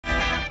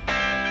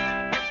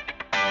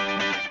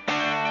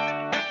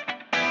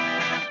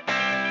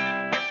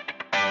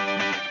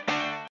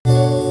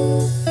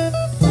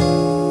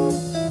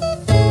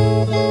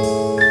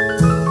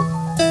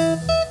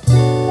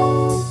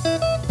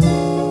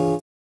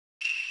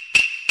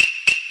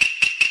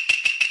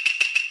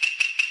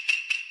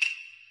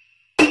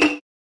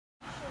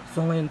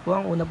So ngayon po,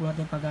 ang una po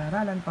natin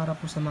pag-aaralan para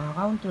po sa mga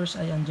counters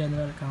ay ang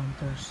general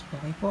counters.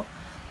 Okay po?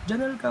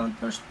 General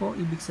counters po,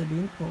 ibig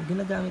sabihin po,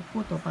 ginagamit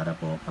po to para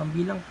po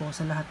pambilang po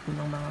sa lahat po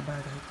ng mga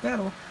bagay.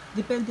 Pero,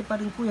 depende pa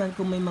rin po yan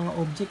kung may mga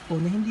object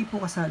po na hindi po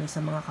kasali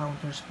sa mga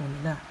counters po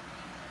nila.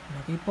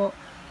 Okay po?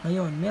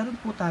 Ngayon, meron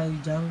po tayo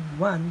dyang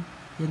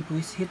 1, yan po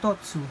is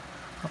hitotsu.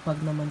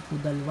 Kapag naman po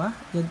dalawa,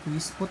 yan po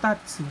is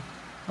putatsu.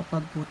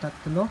 Kapag po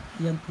tatlo,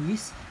 yan po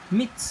is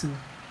mitsu.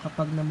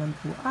 Kapag naman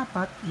po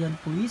 4, yan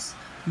po is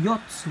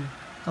yotsu.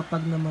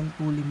 Kapag naman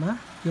po 5,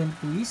 yan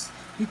po is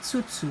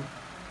hitsutsu.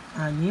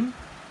 6,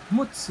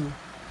 mutsu.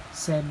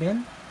 7,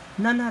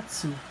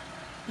 nanatsu.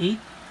 8,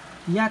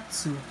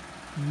 yatsu.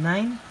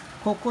 9,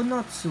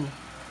 kokonotsu.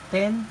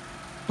 10,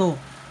 to.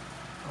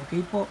 Okay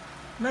po.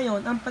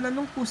 Ngayon, ang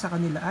pananong po sa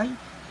kanila ay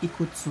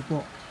ikutsu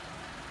po.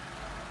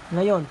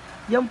 Ngayon,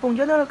 yung pong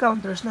general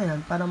counters na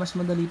yan, para mas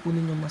madali po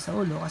ninyong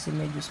masaulo kasi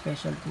medyo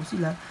special po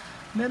sila,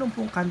 meron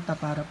pong kanta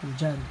para po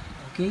dyan.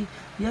 Okay?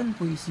 Yan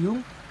po is yung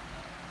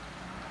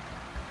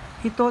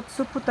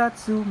hitotsu,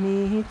 putatsu,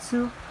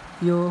 mihitsu,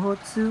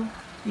 yohotsu,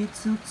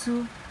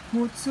 itsutsu,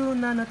 mutsu,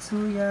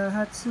 nanatsu,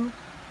 yahatsu,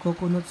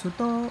 kokonotsu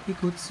to,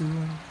 ikutsu.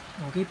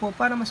 Okay po,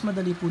 para mas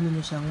madali po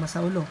ninyo siyang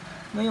masaulo.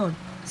 Ngayon,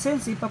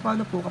 sense,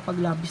 paano po kapag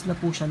labis na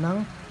po siya ng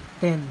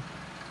 10?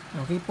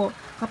 Okay po,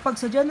 kapag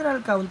sa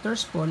general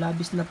counters po,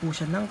 labis na po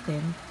siya ng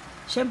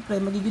 10, syempre,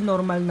 magiging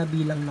normal na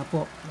bilang na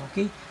po.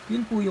 Okay?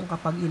 Yun po yung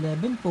kapag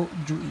 11 po,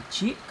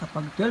 juichi.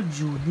 Kapag 12,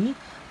 juni.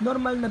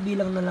 Normal na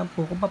bilang na lang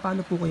po kung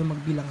paano po kayo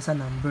magbilang sa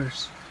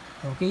numbers.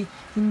 Okay?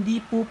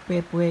 Hindi po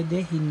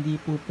pwede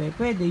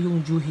yung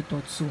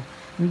juhitotsu.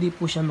 Hindi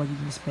po siya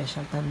magiging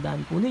special.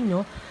 Tandaan po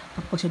ninyo,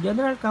 kapag sa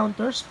general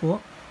counters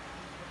po,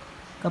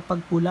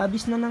 kapag po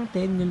labis na ng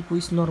 10, yun po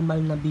is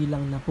normal na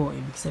bilang na po.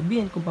 Ibig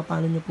sabihin, kung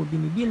paano nyo po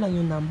binibilang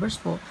yung numbers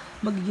po,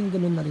 magiging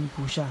ganun na rin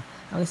po siya.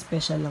 Ang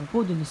special lang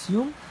po dun is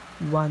yung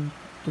 1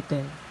 to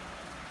 10.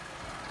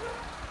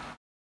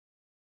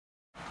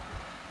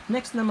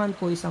 Next naman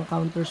po is ang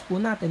counters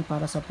po natin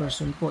para sa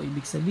person po.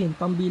 Ibig sabihin,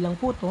 pambilang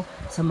po to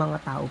sa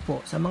mga tao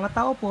po. Sa mga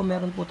tao po,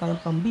 meron po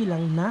tayong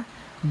pambilang na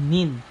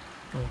nin.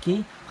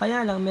 Okay?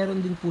 Kaya lang, meron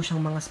din po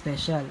siyang mga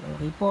special.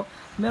 Okay po?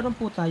 Meron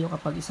po tayo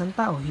kapag isang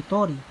tao,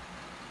 hitori.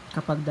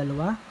 Kapag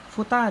dalawa,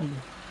 futari.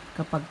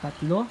 Kapag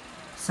tatlo,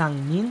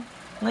 sangnin.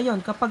 Ngayon,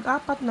 kapag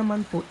 4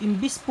 naman po,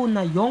 imbis po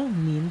na yung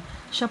nin,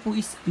 siya po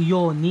is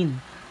yonin.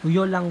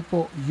 Yo lang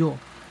po, yo.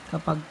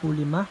 Kapag po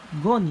 5,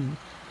 gonin.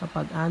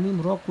 Kapag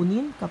 6,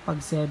 rokunin. Kapag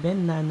 7,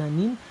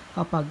 nananin.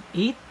 Kapag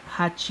 8,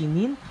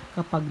 hachinin.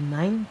 Kapag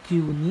 9,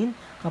 kyunin.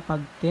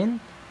 Kapag 10,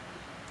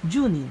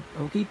 junin.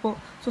 Okay po?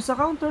 So, sa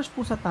counters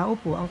po sa tao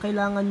po, ang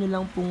kailangan nyo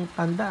lang pong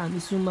tandaan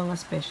is yung mga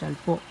special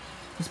po.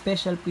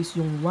 Special po is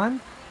yung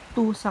 1,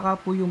 2, saka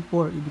po yung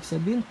 4. Ibig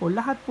sabihin po,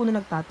 lahat po na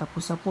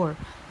nagtatapos sa 4.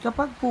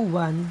 Kapag po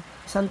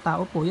 1, isang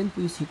tao po, yan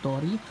po is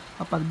hitori.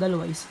 Kapag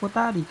 2 is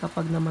futari.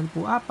 Kapag naman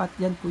po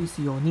 4, yan po is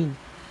yonin.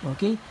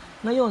 Okay?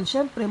 Ngayon,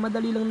 syempre,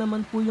 madali lang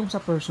naman po yung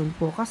sa person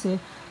po kasi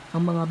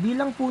ang mga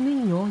bilang po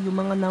ninyo, yung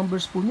mga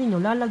numbers po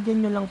ninyo, lalagyan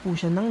nyo lang po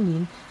siya ng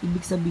nin.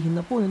 Ibig sabihin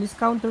na po nun is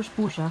counters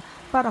po siya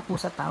para po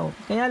sa tao.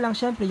 Kaya lang,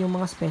 syempre, yung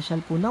mga special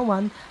po na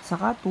 1,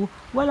 saka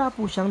 2, wala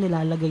po siyang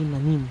nilalagay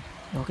na nin.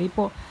 Okay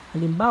po?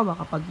 Halimbawa,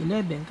 kapag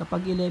 11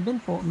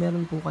 po,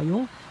 meron po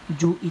kayong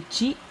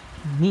juichi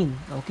nin.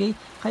 Okay?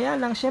 Kaya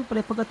lang,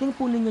 syempre, pagdating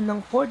po ninyo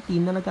ng 14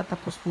 na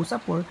nagtatapos po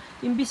sa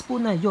 4, imbis po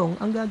na yung,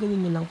 ang gagawin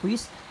nyo lang po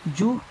is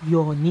ju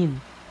yonin.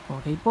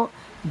 Okay po?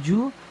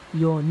 Ju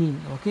yonin.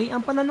 Okay?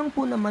 Ang pananong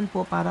po naman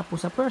po para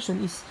po sa person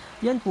is,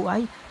 yan po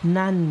ay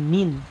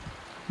nan-nin.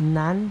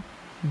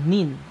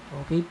 Nan-nin.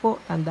 Okay po?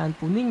 Tandaan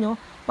po ninyo,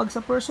 pag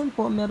sa person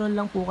po, meron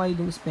lang po kayo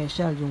yung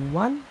special, yung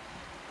 1,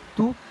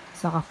 2,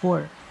 saka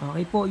 4.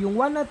 Okay po? Yung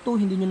 1 at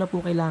 2, hindi nyo na po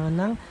kailangan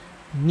ng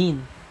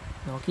nin.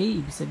 Okay?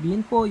 Ibig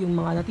sabihin po, yung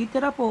mga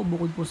natitira po,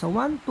 bukod po sa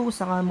 1, 2,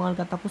 saka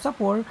mga katapos sa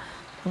 4,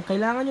 ang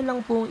kailangan nyo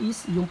lang po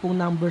is, yung pong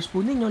numbers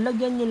po ninyo,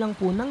 lagyan nyo lang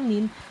po ng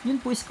nin,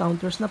 yun po is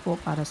counters na po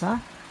para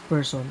sa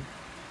person.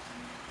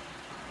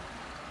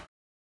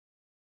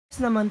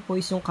 Next naman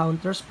po is yung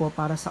counters po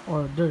para sa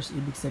orders.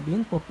 Ibig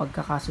sabihin po,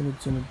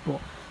 pagkakasunod-sunod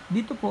po.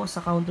 Dito po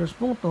sa counters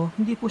pong to,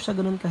 hindi po siya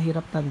ganun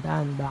kahirap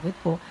tandaan. Bakit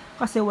po?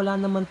 Kasi wala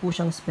naman po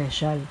siyang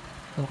special.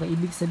 Okay,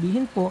 ibig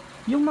sabihin po,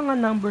 yung mga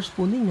numbers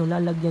po ninyo,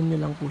 lalagyan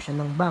nyo lang po siya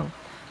ng bang.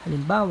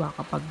 Halimbawa,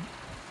 kapag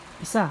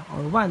 1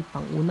 or 1,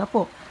 pang-una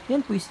po,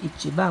 yan po is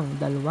ichibang.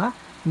 2,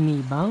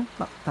 nibang.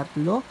 3,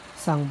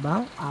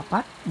 sangbang.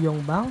 4,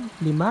 yongbang.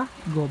 5,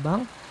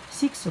 gobang.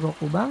 6,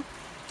 rokubang.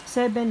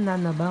 7,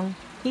 nanabang.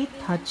 8,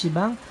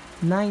 hachibang.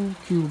 9,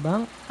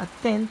 kyubang. At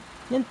 10,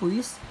 yan po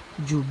is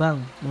jubang.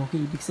 Okay,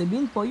 ibig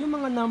sabihin po, yung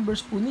mga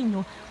numbers po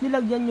ninyo,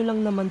 nilagyan nyo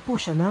lang naman po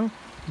siya ng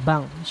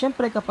bang.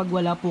 Siyempre, kapag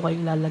wala po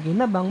kayong lalagay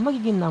na bang,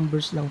 magiging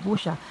numbers lang po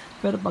siya.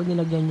 Pero pag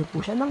nilagyan nyo po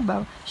siya ng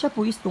bang, siya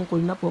po is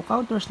tungkol na po,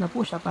 counters na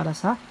po siya para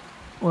sa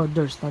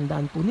orders.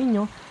 Tandaan po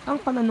ninyo, ang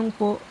pananong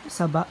po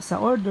sa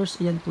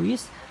orders, ayan po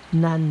is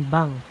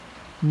nan-bang.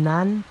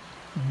 Nan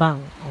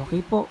bank.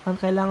 Okay po, ang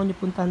kailangan nyo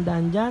pong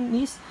tandaan dyan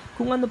is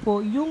kung ano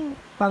po yung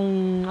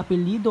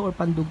pang-apelido or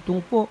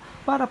pandugtong po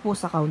para po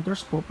sa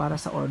counters po, para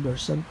sa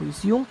orders. Yan po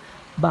is yung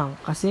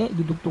bank kasi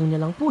dudugtong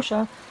niya lang po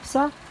siya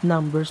sa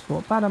numbers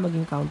po para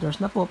maging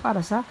counters na po para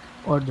sa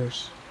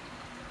orders.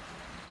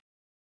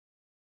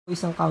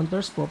 Isang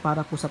counters po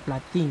para po sa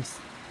flat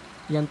things.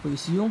 Yan po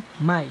is yung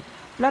may.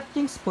 Flat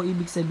things po,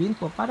 ibig sabihin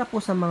po, para po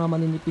sa mga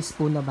maninipis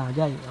po na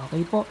bagay.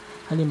 Okay po,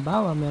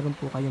 halimbawa, meron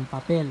po kayong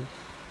papel.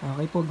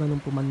 Okay po, ganun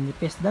po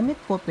maninipis. Damit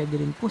po,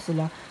 pwede rin po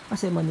sila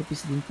kasi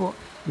manipis din po.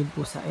 Din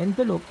po sa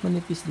envelope,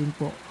 manipis din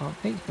po.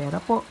 Okay, pera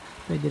po,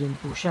 pwede rin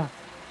po siya.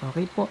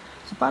 Okay po,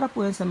 so para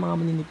po yan sa mga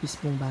maninipis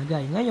pong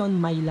bagay. Ngayon,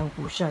 may lang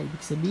po siya.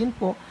 Ibig sabihin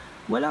po,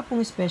 wala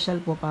pong special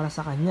po para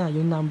sa kanya.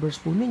 Yung numbers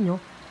po ninyo,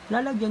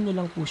 lalagyan nyo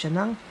lang po siya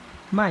ng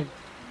may.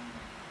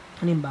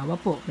 Halimbawa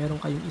po, meron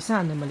kayong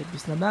isa na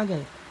malipis na bagay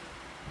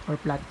or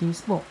flat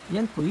things po.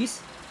 Yan po is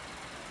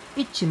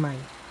ichimay,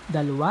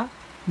 dalawa,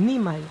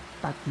 nimay,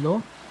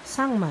 tatlo,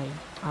 sangmay,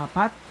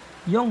 apat,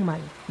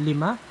 yongmay,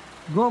 lima,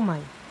 gomay,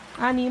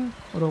 anim,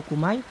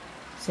 rokumay,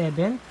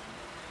 7,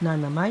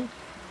 nanamay,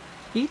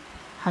 8,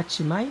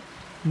 hachimay,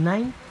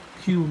 9,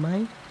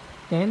 kyumay,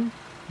 10,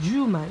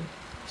 jumay.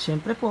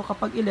 Siyempre po,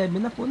 kapag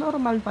 11 na po,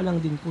 normal pa lang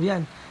din po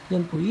yan.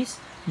 Yan po is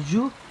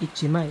ju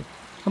ichimay.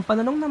 Ang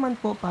pananong naman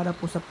po para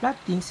po sa flat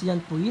things,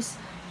 yan po is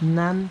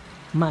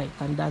nan-may.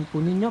 Tandaan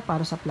po ninyo,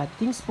 para sa flat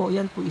things po,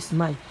 yan po is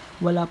may.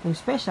 Wala pong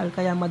special,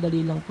 kaya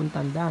madali lang pong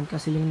tandaan.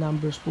 Kasi yung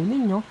numbers po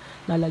ninyo,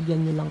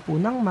 lalagyan nyo lang po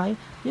ng may,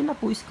 yan na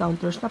po is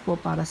counters na po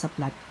para sa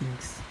flat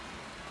things.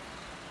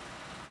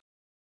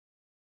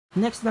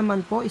 Next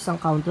naman po, isang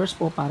counters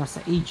po para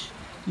sa age.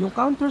 Yung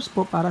counters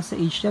po para sa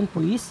age, yan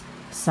po is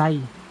sai.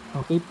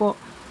 Okay po.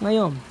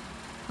 Ngayon,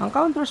 ang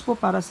counters po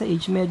para sa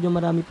age, medyo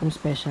marami pong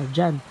special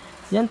dyan.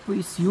 Yan po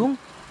is yung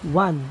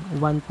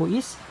 1. 1 po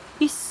is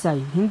isay.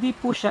 Hindi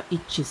po siya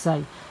ichisay.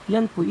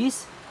 Yan po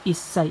is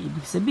isay.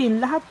 Ibig sabihin,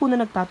 lahat po na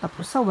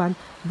nagtatapos sa 1,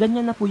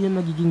 ganyan na po yung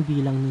magiging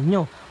bilang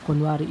ninyo.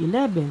 Kunwari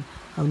 11,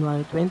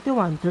 kunwari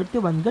 21,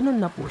 31,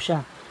 ganun na po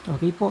siya.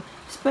 Okay po.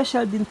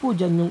 Special din po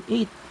dyan yung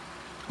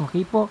 8.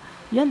 Okay po.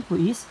 Yan po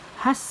is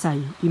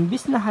hasay.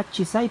 Imbis na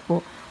hachisay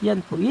po,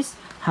 yan po is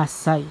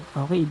hasay.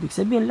 Okay. Ibig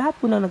sabihin, lahat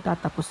po na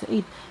nagtatapos sa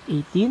 8.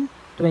 18,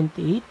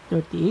 28,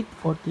 38,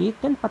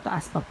 48, 10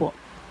 pataas pa po.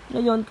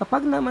 Ngayon,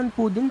 kapag naman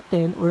po din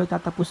 10 or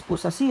tatapos po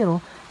sa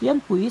 0,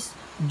 yan po is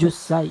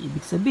jusay.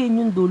 Ibig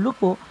sabihin, yung dulo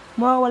po,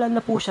 mawawalan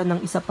na po siya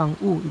ng isa pang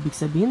u. Ibig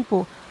sabihin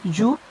po,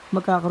 ju,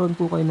 magkakaroon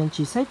po kayo ng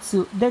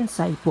chisaitsu, then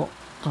sai po.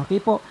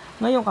 Okay po.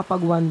 Ngayon, kapag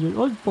 1 year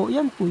old po,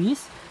 yan po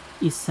is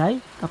isay.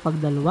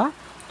 Kapag 2,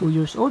 2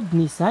 years old,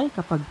 nisay.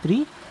 Kapag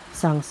 3,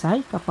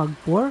 sangsay. Kapag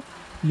 4,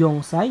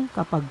 yongsay.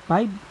 Kapag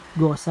 5,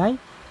 gosay.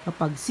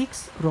 Kapag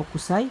 6,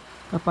 rokusay.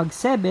 Kapag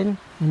 7,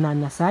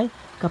 nanasay.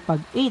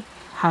 Kapag 8,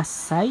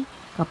 hasay.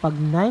 Kapag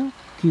 9,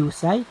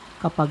 kyusay.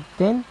 Kapag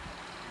 10,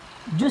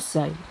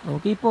 jusay.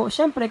 Okay po.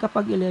 Siyempre,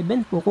 kapag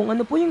 11 po, kung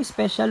ano po yung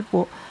special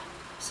po,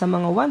 sa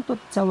mga 1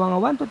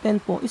 to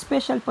 10 po,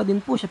 special pa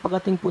din po siya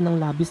pagdating po ng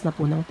labis na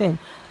po ng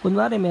 10.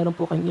 Kunwari, meron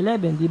po kayong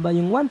 11, di ba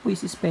yung 1 po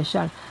is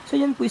special. So,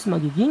 yan po is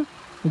magiging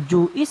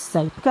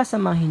ju-isay.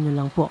 Kasamahin nyo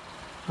lang po.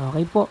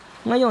 Okay po.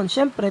 Ngayon,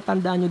 syempre,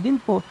 tandaan nyo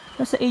din po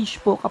na sa age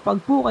po,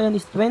 kapag po kayo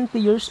is 20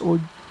 years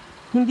old,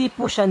 hindi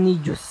po siya ni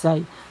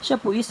Jusai. Siya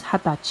po is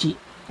Hatachi.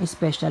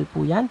 Special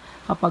po yan.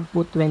 Kapag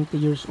po 20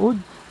 years old,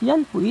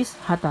 yan po is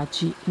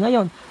Hatachi.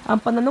 Ngayon,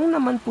 ang pananong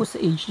naman po sa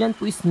age, yan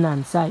po is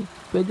Nansai.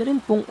 Pwede rin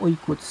pong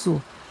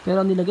Oikutsu. Pero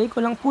ang nilagay ko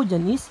lang po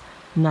dyan is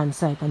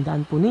Nansai.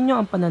 Tandaan po ninyo,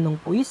 ang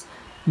pananong po is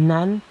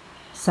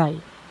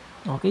Nansai.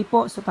 Okay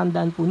po, so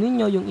tandaan po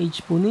ninyo, yung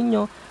age po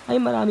ninyo ay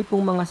marami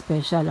pong mga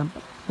special.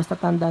 Basta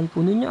tandaan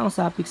po ninyo, ang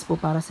suffix po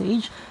para sa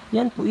age,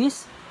 yan po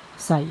is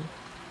sai.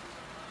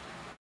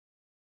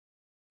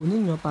 Po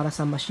ninyo para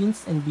sa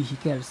machines and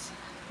vehicles.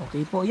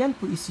 Okay po, yan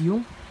po is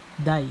yung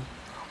dai.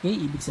 Okay,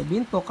 ibig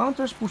sabihin po,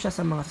 counters po siya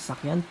sa mga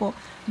sasakyan po,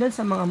 then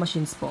sa mga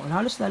machines po.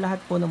 Halos na lahat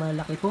po ng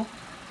malalaki po,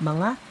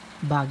 mga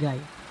bagay.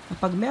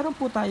 Kapag meron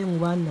po tayong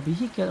 1 na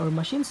vehicle or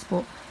machines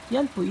po,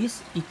 yan po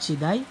is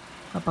ichidai.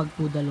 Kapag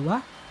po 2,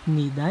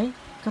 nidai.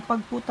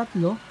 Kapag po 3,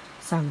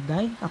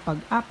 sangdai.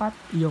 Kapag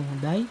 4,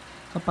 yongdai.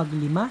 Kapag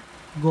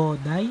 5,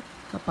 godai.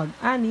 Kapag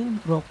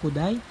 6,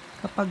 rokudai.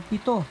 Kapag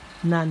 7,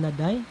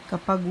 nanadai.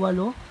 Kapag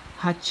 8,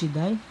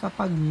 hachidai.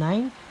 Kapag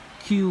 9,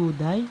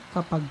 kyudai.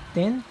 Kapag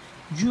 10,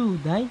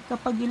 judai.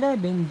 Kapag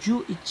 11,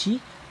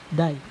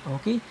 juichidai.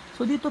 Okay?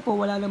 So dito po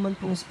wala naman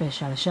pong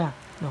special siya.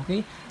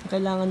 Okay?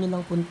 Kailangan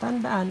nyo lang pong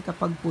tandaan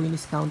kapag po yung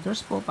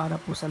counters po para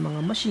po sa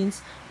mga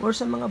machines or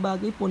sa mga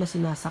bagay po na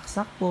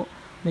sinasaksak po,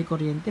 may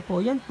kuryente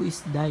po, yan po is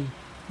dai.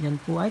 Yan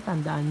po ay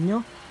tandaan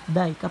nyo,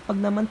 dai. Kapag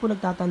naman po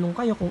nagtatanong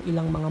kayo kung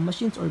ilang mga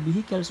machines or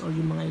vehicles or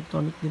yung mga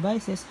electronic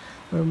devices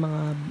or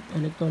mga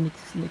electronic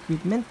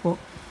equipment po,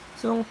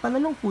 so ang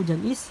pananong po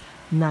dyan is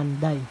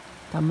nandai.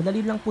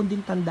 Madali lang po din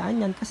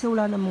tandaan yan kasi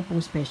wala namang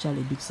pong special.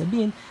 Ibig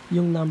sabihin,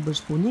 yung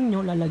numbers po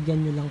ninyo,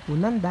 lalagyan nyo lang po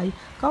nanday,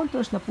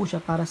 counters na po siya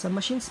para sa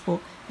machines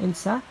po and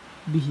sa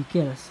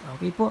vehicles.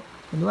 Okay po,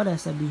 kunwari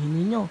sabihin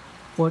ninyo,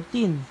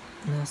 14,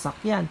 na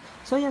sakyan.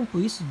 So yan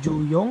po is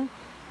Juyong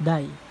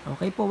Dai.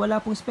 Okay po,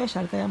 wala pong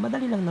special kaya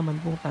madali lang naman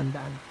pong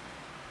tandaan.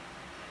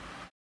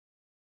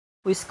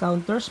 Is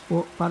counters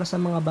po para sa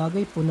mga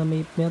bagay po na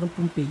meron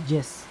pong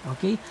pages.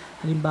 Okay?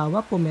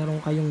 Halimbawa po,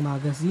 meron kayong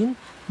magazine,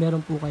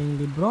 meron po kayong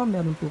libro,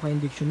 meron po kayong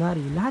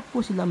dictionary. Lahat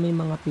po sila may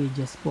mga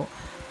pages po.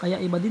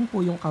 Kaya iba din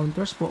po yung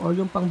counters po or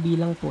yung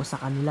pangbilang po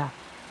sa kanila.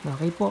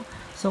 Okay po?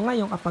 So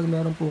ngayon kapag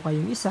meron po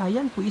kayong isa,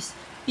 yan po is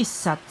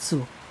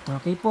isatsu.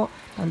 Okay po?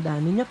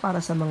 Tandaan niyo para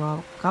sa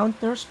mga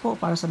counters po,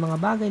 para sa mga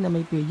bagay na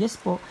may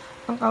pages po,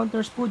 ang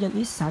counters po dyan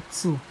is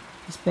satsu.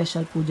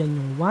 Special po dyan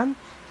yung 1,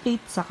 8,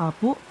 saka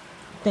po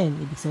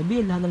 10. Ibig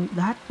sabihin,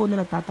 lahat po na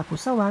nagtatapos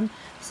sa 1,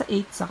 sa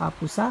 8, saka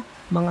po sa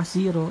mga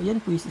 0, yan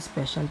po is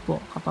special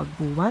po. Kapag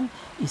po 1,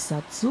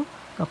 isatsu.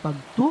 Kapag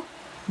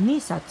 2,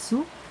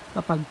 nisatsu.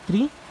 Kapag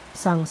 3,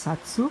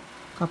 sangsatsu.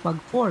 Kapag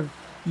 4,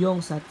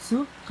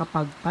 yongsatsu.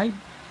 Kapag 5,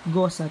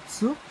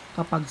 gosatsu.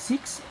 Kapag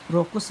 6,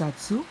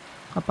 rokusatsu.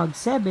 Kapag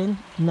 7,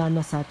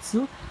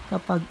 nanasatsu.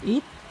 Kapag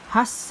 8,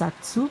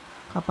 hassatsu.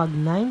 Kapag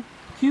 9,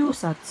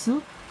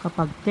 kyusatsu.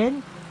 Kapag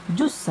 10,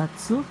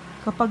 jussatsu.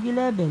 Kapag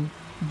 11,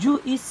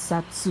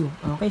 Juisatsu.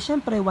 Okay,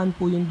 syempre 1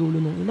 po yung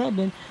dulo ng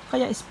 11,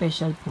 kaya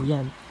special po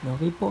yan.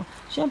 Okay po.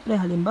 Syempre,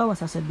 halimbawa,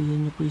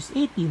 sasabihin nyo po is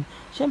 18.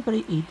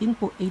 Syempre, 18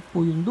 po, 8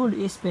 po yung dulo,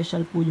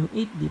 special po yung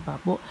 8, di pa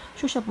po?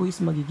 So, siya po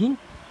is magiging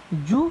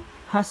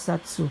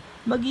Juhasatsu.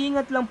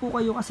 Mag-iingat lang po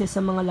kayo kasi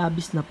sa mga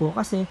labis na po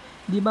kasi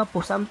 'di ba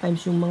po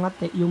sometimes yung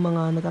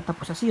mga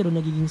nagtatapos sa 0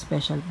 nagiging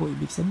special po,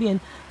 ibig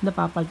sabihin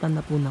napapalitan na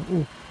po ng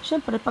U.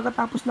 Syempre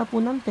pagkatapos na po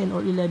ng 10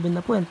 or 11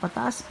 na po yan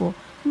pataas po,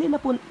 hindi na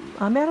po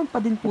meron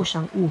pa din po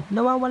siyang U.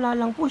 Nawawala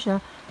lang po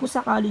siya kung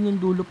sakaling yung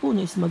dulo po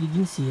niya is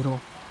magiging 0.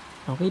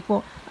 Okay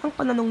po. Ang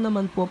pananong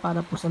naman po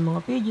para po sa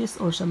mga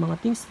pages or sa mga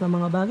things na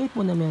mga bagay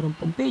po na meron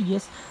pong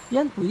pages,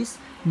 yan po is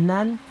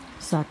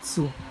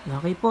nansatsu.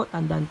 Okay po,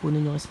 tandaan po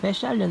ninyo ang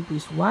special, yan po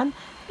is 1,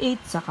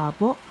 8, saka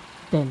po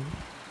 10.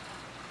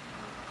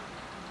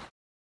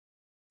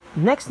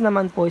 Next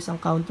naman po is ang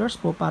counters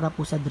po para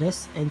po sa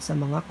dress and sa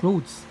mga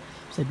clothes.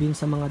 Sabihin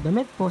sa mga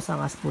damit po,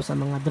 sangas po sa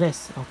mga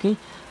dress. Okay?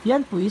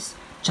 Yan po is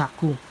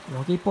chaku.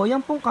 Okay po,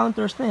 yan pong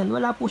counters na yan,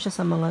 wala po siya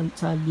sa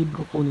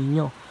libro po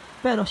ninyo.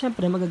 Pero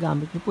syempre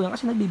magagamit niyo po yan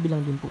kasi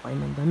nagbibilang din po kayo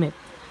ng damit.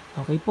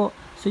 Okay po,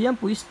 so yan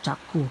po is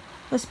chaku.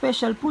 Ang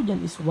special po dyan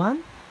is 1,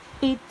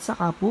 8,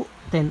 saka po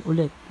 10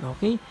 ulit.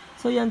 Okay?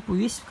 So yan po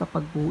is,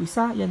 kapag po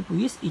isa, yan po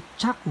is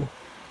ichaku.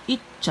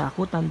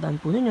 Ichaku, tandaan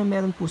po ninyo,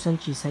 meron po siyang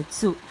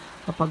chisaitsu.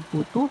 Kapag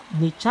po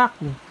 2,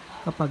 nichaku.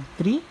 Kapag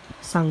 3,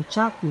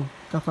 sangchaku.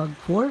 Kapag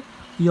 4,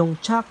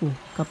 yongchaku.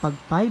 Kapag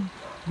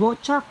 5,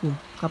 gochaku.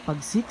 Kapag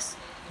 6,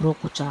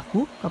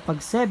 rokuchaku. Kapag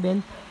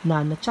 7,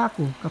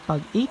 nanachaku.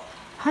 Kapag 8,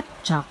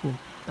 hatchaku.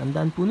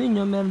 Tandaan po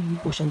ninyo, meron din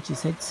po siyang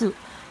chisaitsu.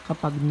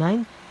 Kapag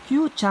 9,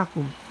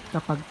 kyuchaku.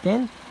 Kapag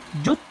 10,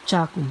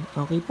 jutchaku.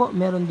 Okay po,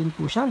 meron din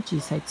po siyang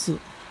chisaitsu.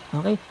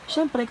 Okay?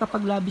 Siyempre,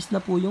 kapag labis na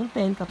po yung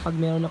 10, kapag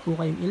meron na po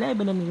kayong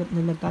 11 na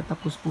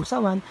nagtatapos po sa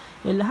 1,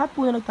 lahat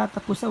po na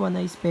nagtatapos sa 1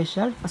 ay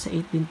special, kasi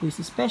 8 din po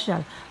is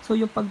special. So,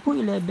 yung pag po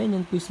 11,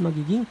 yan po is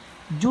magiging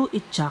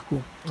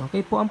juichaku.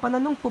 Okay po, ang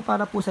pananong po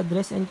para po sa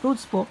dress and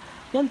clothes po,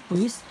 yan po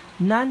is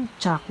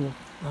nanchaku.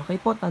 Okay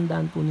po,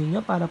 tandaan po ninyo,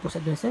 para po sa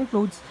dress and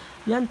clothes,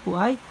 yan po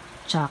ay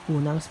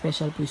chaku. Ng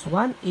special po is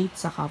 1, 8,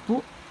 saka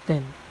po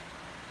 10.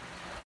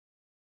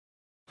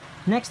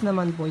 Next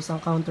naman po, isang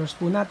counters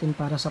po natin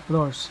para sa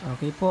floors.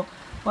 Okay po,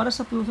 para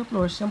sa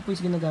floors, yan po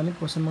is ginagamit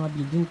po sa mga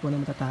building po na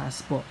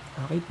matataas po.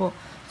 Okay po,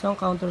 so ang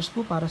counters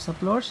po para sa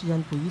floors,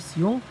 yan po is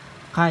yung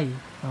kai.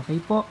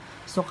 Okay po,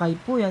 so kai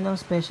po yan, ang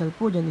special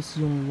po dyan is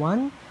yung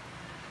 1,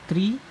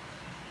 3,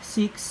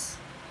 6,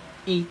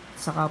 8,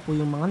 saka po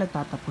yung mga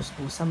nagtatapos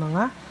po sa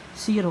mga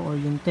 0 or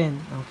yung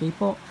 10. Okay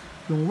po,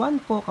 yung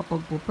 1 po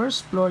kapag po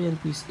first floor, yan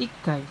po is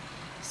ikkai.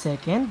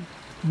 Second,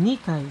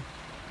 nikai.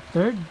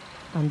 Third,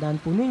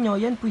 tandaan po ninyo,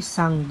 yan po is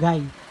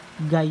sanggay.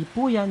 Gay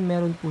po yan,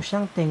 meron po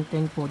siyang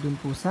teng-teng po dun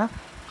po sa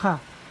ka.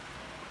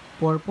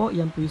 4 po,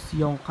 yan po is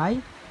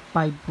yongkai.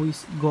 5 po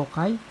is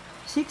gokai.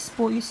 6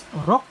 po is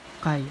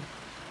rokkai.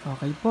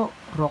 Okay po,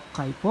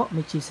 rokkai po,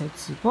 may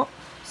chisaitsu po.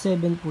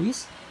 7 po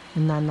is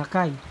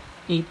nanakai.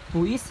 8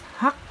 po is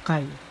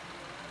hakkai.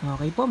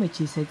 Okay po, may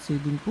chisaitsu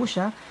din po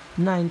siya.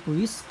 9 po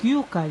is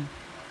kyukai.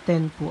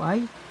 10 po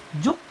ay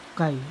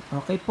jukkai.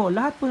 Okay po,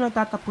 lahat po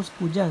nagtatapos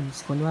po dyan.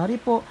 Kunwari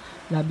po,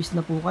 labis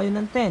na po kayo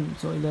ng 10.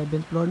 So,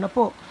 11th floor na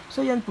po.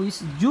 So, yan po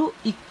is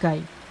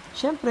juikai.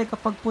 Siyempre,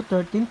 kapag po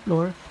 13th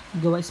floor,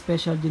 gawa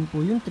special din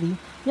po yung 3.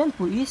 Yan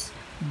po is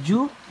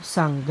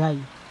jusanggay.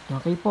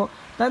 Okay po,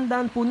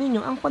 tandaan po ninyo,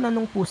 ang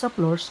pananong po sa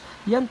floors,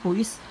 yan po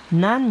is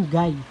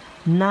nan-gay.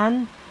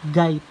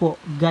 Nan-gay po.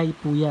 Gay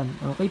po yan.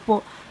 Okay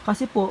po.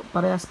 Kasi po,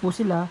 parehas po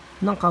sila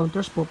ng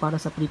counters po para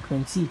sa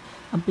frequency.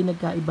 Ang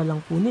pinagkaiba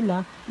lang po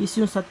nila is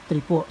yung sa 3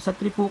 po. Sa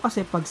 3 po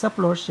kasi pag sa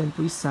floors, yan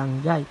po is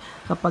sanggay.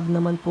 Kapag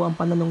naman po, ang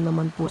pananong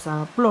naman po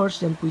sa floors,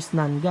 yan po is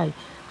nan-gay.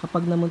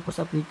 Kapag naman po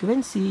sa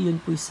frequency,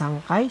 yun po is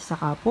sangkay,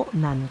 saka po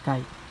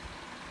nankay.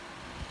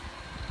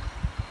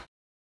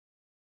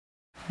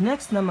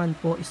 Next naman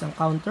po, isang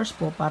counters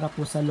po para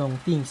po sa long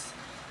things.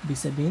 Ibig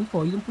sabihin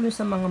po, yun po yung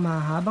sa mga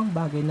mahahabang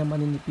bagay na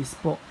maninipis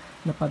po,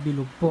 na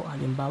pabilog po.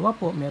 Halimbawa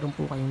po, meron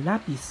po kayong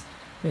lapis.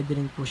 Pwede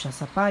rin po siya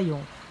sa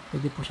payong,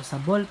 pwede po siya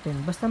sa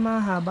ballpen. Basta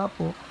mahahaba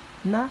po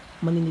na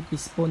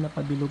maninipis po, na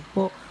pabilog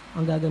po.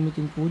 Ang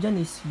gagamitin po dyan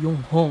is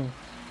yung hong.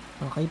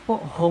 Okay po,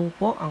 hong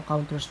po ang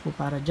counters po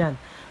para dyan.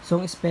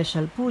 So, ang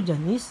special po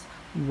dyan is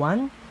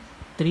 1,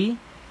 3,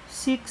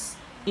 6,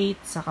 8,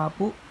 saka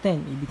po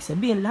 10. Ibig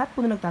sabihin, lahat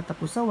po na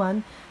nagtatapos sa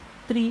 1,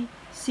 3,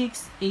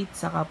 6, 8,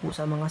 saka po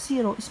sa mga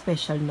 0,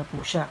 special na po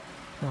siya.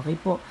 Okay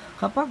po.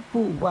 Kapag po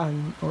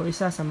 1 or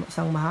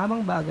isang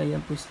mahabang bagay,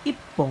 yan po is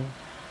ipong.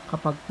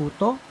 Kapag po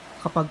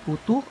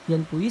 2,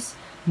 yan po is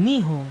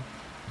nihong.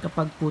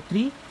 Kapag po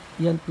 3,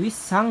 yan po is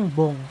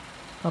sangbong.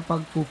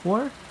 Kapag po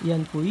 4,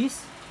 yan po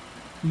is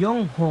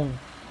yonghong.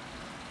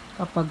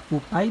 Kapag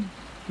po 5,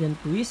 yan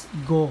po is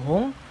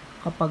gohong.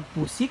 Kapag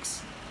po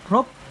 6,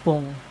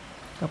 ropong.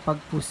 Kapag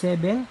po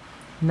 7,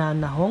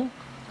 nanahong.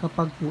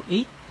 Kapag po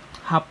 8,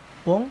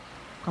 hapong.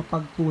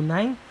 Kapag po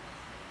 9,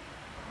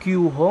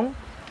 kyuhong.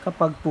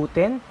 Kapag po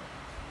 10,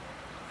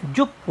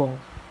 jupong.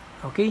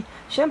 Okay?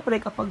 Siyempre,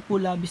 kapag po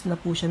labis na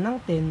po siya ng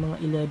 10, mga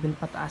 11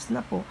 pataas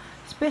na po,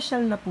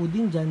 special na po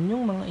din dyan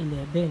yung mga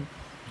 11.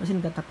 Kasi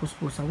natatapos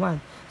po sa 1.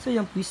 So,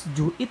 yan po is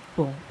juit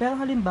po. Pero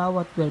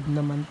halimbawa, 12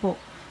 naman po.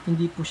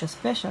 Hindi po siya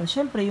special.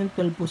 Siyempre, yung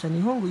 12 po sa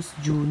nihongo is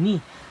juni.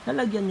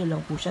 Lalagyan nyo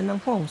lang po siya ng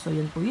hong. So,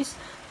 yan po is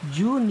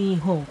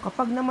junihong.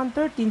 Kapag naman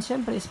 13,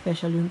 siyempre,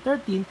 special yung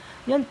 13.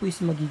 Yan po is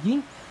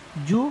magiging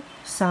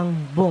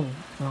ju-sangbong.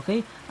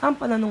 Okay? Ang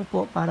pananong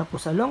po para po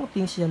sa long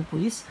things, yan po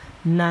is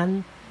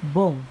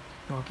nan-bong.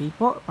 Okay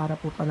po? Para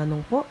po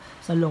pananong po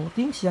sa long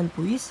things, yan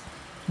po is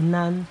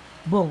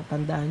nan-bong.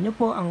 Tandaan nyo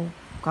po, ang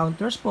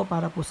counters po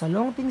para po sa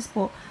long things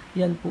po,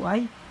 yan po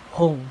ay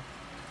hong.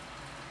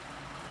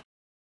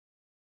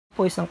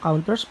 Po isang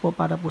counters po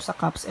para po sa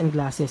cups and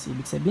glasses.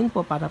 Ibig sabihin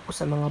po para po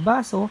sa mga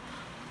baso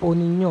po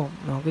ninyo.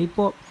 Okay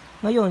po?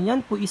 Ngayon, yan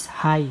po is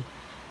high.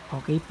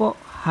 Okay po?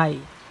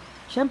 High.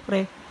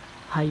 Siyempre,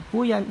 high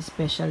po yan.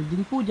 Special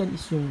din po dyan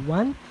is yung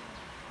 1,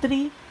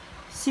 3,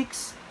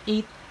 6,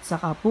 8,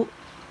 saka po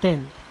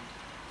 10.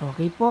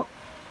 Okay po?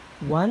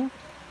 1,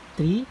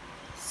 3,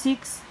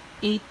 6,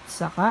 8,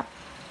 saka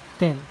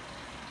 10.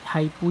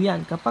 High po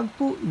yan. Kapag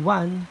po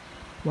 1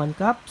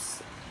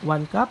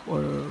 cup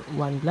or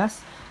 1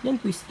 glass, yan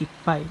po is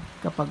ipay.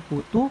 Kapag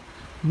po 2,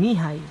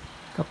 nihay.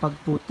 Kapag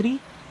po 3,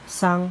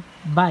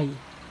 sangbay.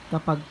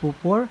 Kapag po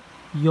 4,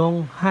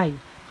 yonghai.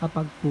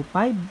 Kapag po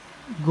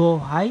 5,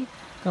 gohai.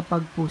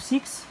 Kapag po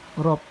 6,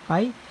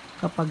 ropay.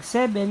 Kapag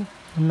 7,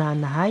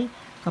 nanahay.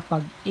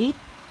 Kapag 8,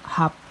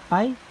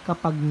 hapay.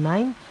 Kapag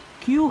 9,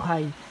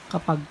 kyuhay.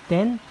 Kapag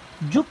 10,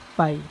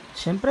 jupay.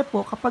 Siyempre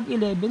po, kapag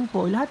 11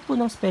 po, lahat po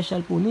ng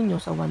special po ninyo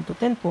sa 1 to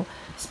 10 po,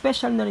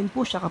 special na rin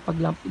po siya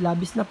kapag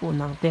labis na po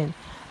ng 10.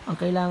 Ang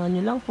kailangan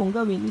nyo lang pong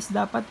gawin is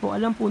dapat po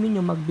alam po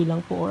ninyo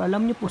magbilang po or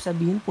alam nyo po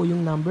sabihin po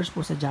yung numbers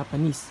po sa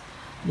Japanese.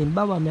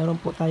 Halimbawa,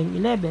 meron po tayong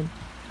 11.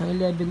 Ang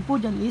 11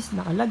 po dyan is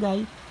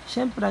nakalagay.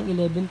 Siyempre, ang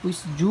 11 po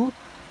is ju,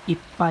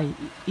 ipay.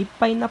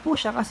 Ipay na po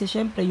siya kasi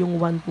siyempre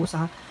yung 1 po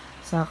sa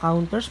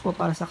counters po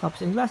para sa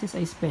cups and glasses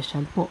ay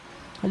special po.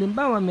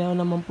 Halimbawa, meron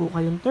naman po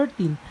kayong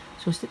 13.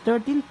 So,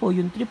 13 po,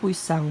 yung 3 po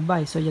is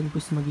sangbay. So, yan po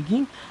is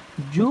magiging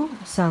ju,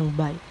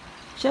 sangbay.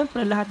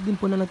 Siyempre, lahat din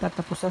po na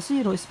nagtatapos sa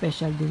 0,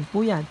 special din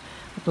po yan.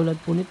 Katulad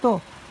po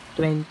nito,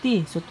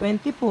 20. So,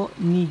 20 po,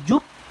 ni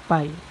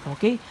jupay.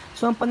 Okay?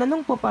 So, ang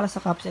pananong po para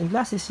sa cups and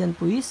glasses, yan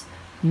po is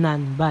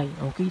nanbay.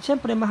 Okay?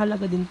 Siyempre,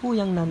 mahalaga din po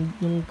yung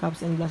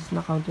cups and glasses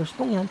na counters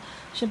po yan.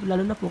 Siyempre,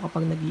 lalo na po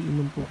kapag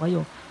nagiinom po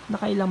kayo.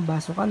 Nakailang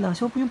baso ka na.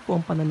 So, yun po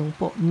ang pananong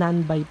po.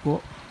 Nanbay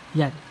po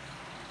yan.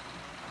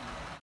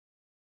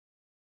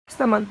 Next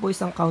naman po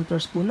isang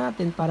counters po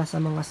natin para sa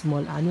mga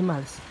small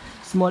animals.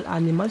 Small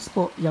animals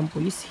po, yan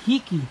po is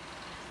hiki.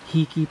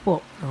 Hiki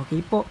po.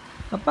 Okay po.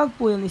 Kapag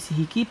po yan is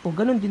hiki po,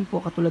 ganun din po,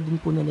 katulad din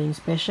po nila yung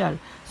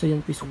special. So, yan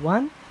po is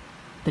 1,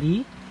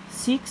 3,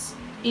 6,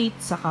 8,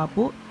 saka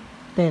po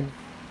 10.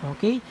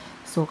 Okay?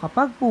 So,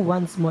 kapag po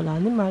 1 small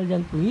animal,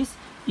 yan po is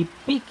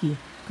ipiki.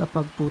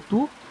 Kapag po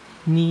 2,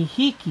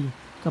 nihiki.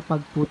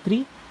 Kapag po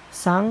 3,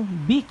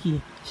 sangbiki.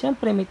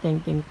 Siyempre, may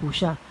teng-teng po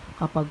siya.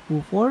 Kapag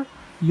po 4,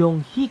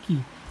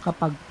 yonghiki.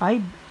 Kapag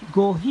 5,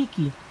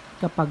 gohiki.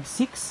 Kapag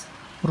 6,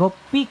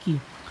 ropiki.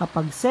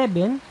 Kapag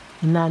 7,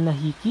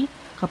 nanahiki.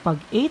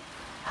 Kapag 8,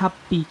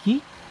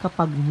 hapiki.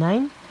 Kapag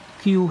 9,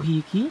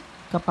 kyuhiki.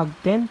 Kapag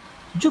 10,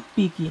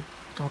 jupiki.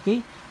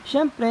 Okay?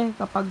 Siyempre,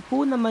 kapag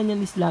po naman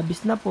yan is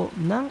labis na po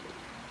ng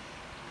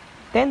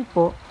 10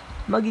 po,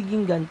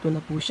 magiging ganito na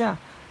po siya.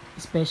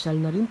 Special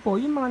na rin po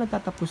yung mga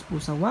nagtatapos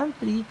po sa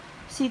 1, 3,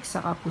 6,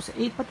 saka po sa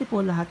 8, pati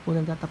po lahat po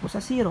nagtatapos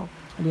sa 0.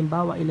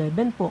 Halimbawa,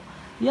 11 po.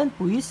 Yan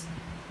po is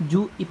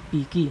ju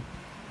ipiki.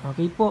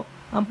 Okay po.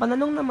 Ang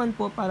pananong naman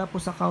po para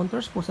po sa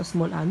counters po sa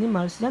small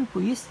animals, yan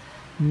po is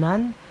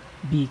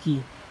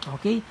nan-biki.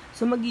 Okay?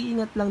 So,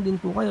 mag-iingat lang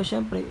din po kayo.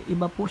 Siyempre,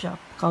 iba po siya.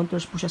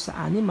 Counters po siya sa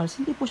animals.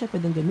 Hindi po siya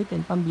pwedeng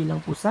gamitin pambilang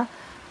po sa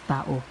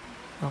tao.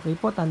 Okay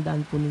po,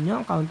 tandaan po ninyo,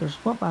 ang counters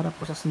po para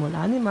po sa small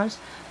animals,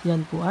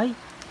 yan po ay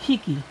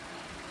hiki.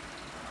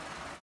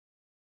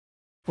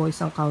 Po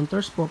isang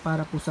counters po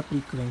para po sa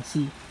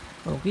frequency.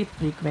 Okay,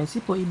 frequency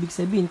po ibig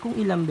sabihin kung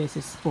ilang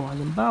beses po.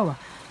 Halimbawa,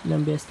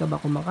 ilang beses ka ba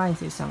kumakain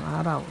sa isang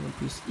araw? Yan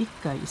po is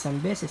ikay, isang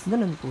beses,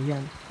 ganun po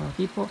yan.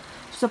 Okay po.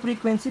 So, sa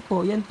frequency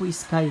po, yan po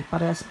is kay.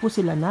 Parehas po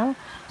sila ng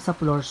sa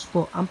floors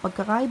po. Ang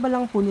pagkakaiba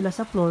lang po nila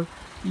sa floor,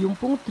 yung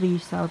pong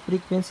 3 sa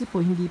frequency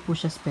po, hindi po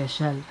siya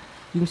special.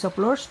 Yung sa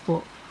floors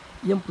po,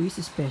 yan po is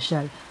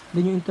special.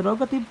 Then yung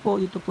interrogative po,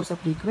 dito po sa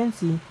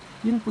frequency,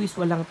 yun po is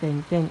walang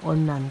teng-teng or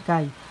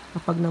nankay.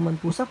 Kapag naman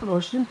po sa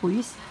floors, yun po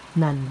is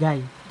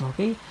nangay.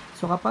 Okay?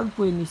 So kapag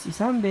po yun is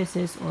isang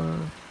beses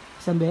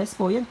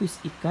po, yan po is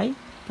ikay.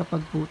 Kapag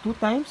po 2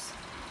 times,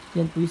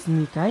 yan po is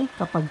nikay.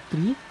 Kapag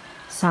 3,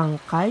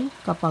 sangkay.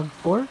 Kapag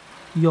 4,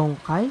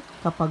 yongkay.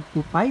 Kapag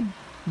po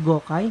 5,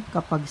 gokay.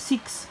 Kapag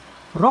 6,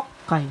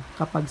 rokkay.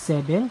 Kapag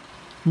 7,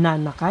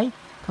 nanakay.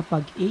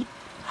 Kapag 8,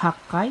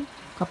 hakkay.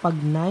 Kapag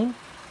 9,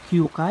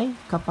 kyukay.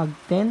 Kapag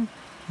 10,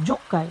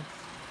 jokkay.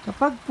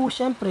 Kapag po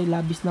syempre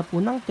labis na po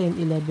ng 10,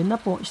 11 na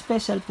po,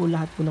 special po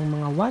lahat po ng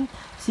mga 1,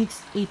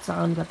 6, 8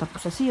 sa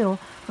katapos sa 0.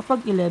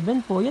 Kapag 11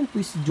 po, yan po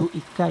is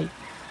ju-ikay.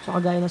 So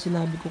kagaya ng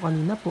sinabi ko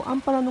kanina po,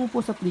 ang pananong po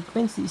sa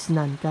frequency is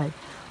nankay.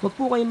 Huwag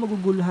po kayong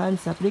maguguluhan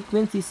sa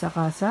frequency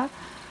saka sa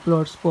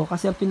floors po.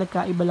 Kasi ang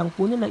pinagkaiba lang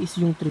po nila is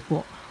yung 3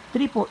 po.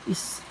 3 po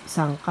is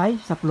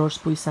sangkay, sa floors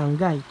po is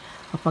sanggay.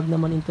 Kapag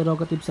naman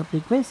interrogative sa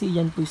frequency,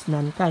 yan po is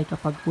nankay.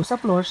 Kapag po sa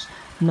floors,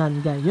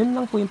 nangay. Yun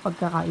lang po yung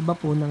pagkakaiba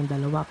po ng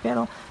dalawa.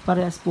 Pero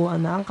parehas po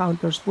ang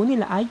counters po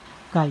nila ay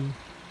kay.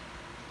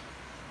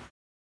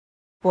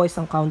 Po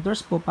isang counters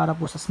po para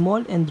po sa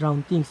small and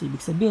round things. Ibig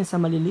sabihin sa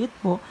maliliit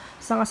po,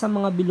 saka sa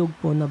mga bilog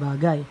po na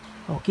bagay.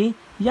 Okay?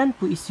 Yan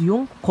po is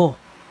yung ko.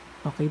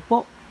 Okay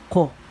po?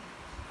 Ko.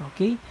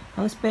 Okay?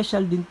 Ang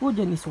special din po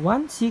dyan is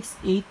 1,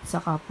 6, 8,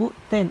 saka po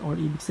 10. Or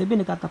ibig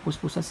sabihin, nagtatapos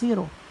po sa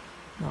 0.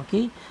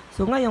 Okay?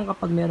 So ngayon,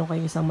 kapag meron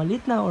kayong isang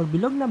maliit na or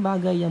bilog na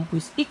bagay, yan po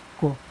is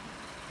ikko.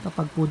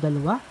 Kapag po 2,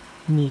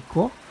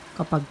 niko.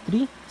 Kapag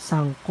 3,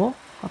 sangko.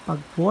 Kapag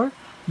 4,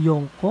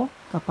 yongko.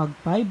 Kapag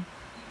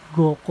 5,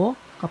 goko.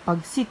 Kapag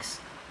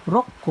 6,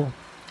 rokko.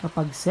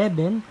 Kapag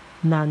 7,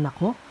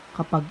 nanako.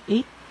 Kapag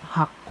 8,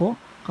 hakko.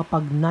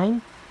 Kapag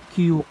 9,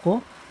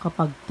 kyuko.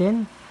 Kapag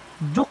 10,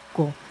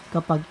 jukko.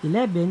 Kapag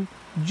 11,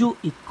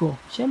 ju-ikko.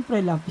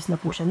 Siyempre, lampis na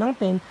po siya ng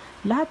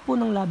 10. Lahat po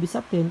ng labis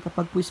sa 10,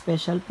 kapag po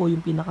special po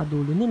yung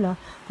pinakadulo nila,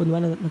 kung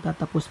wala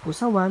nagtatapos po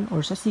sa 1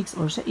 or sa 6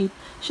 or sa 8,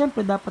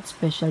 siyempre dapat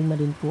special na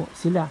rin po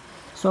sila.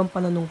 So, ang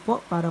pananong po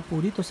para po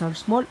dito sa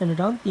small and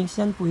round things,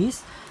 yan po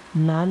is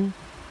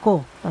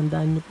nan-ko.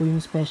 Tandaan nyo po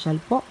yung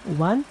special po,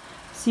 1,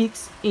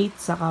 6, 8,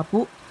 saka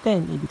po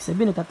 10. Ibig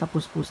sabihin,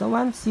 nagtatapos po sa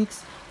 1,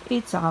 6,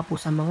 8, saka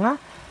po sa mga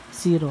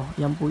 0.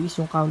 Yan po is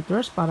yung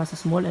counters para sa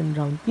small and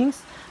round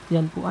things.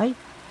 Yan po ay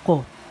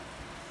ko.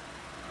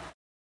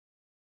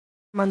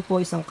 Man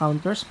po isang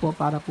counters po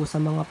para po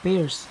sa mga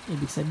pairs.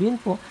 Ibig sabihin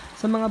po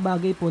sa mga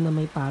bagay po na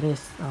may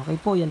pares. Okay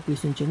po, yan po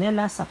is yung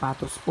tsinelas,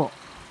 sapatos po.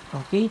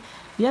 Okay?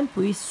 Yan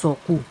po is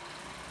soku.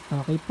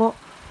 Okay po,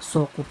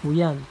 soku po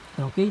yan.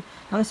 Okay?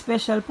 Ang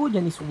special po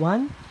dyan is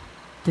 1,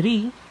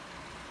 3,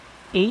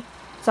 8,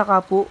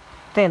 saka po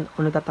 10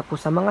 kung nagtatapos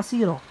sa mga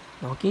 0.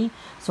 Okay?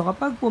 So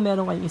kapag po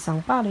meron kayong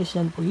isang pares,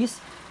 yan po is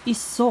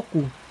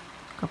soku.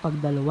 Kapag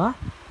 2,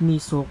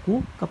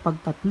 nisoku. Kapag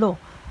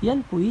 3,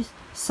 yan po is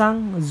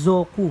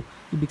sangzoku.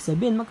 Ibig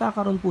sabihin,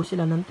 magkakaroon po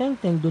sila ng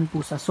teng-teng dun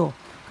po sa so.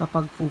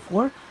 Kapag po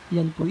 4,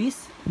 yan po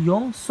is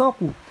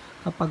yongsoku.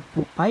 Kapag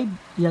po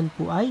 5, yan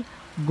po ay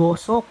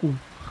gosoku.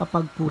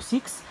 Kapag po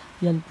 6,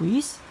 yan po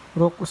is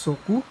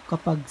rokusoku.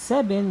 Kapag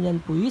 7, yan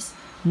po is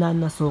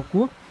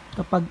nanasoku.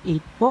 Kapag 8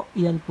 po,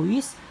 yan po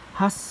is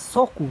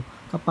hasoku.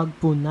 Kapag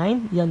po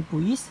 9, yan po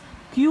is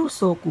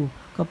kyusoku.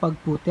 Kapag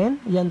po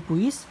 10, yan po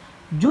is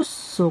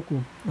jussoku.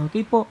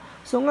 Okay po.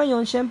 So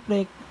ngayon,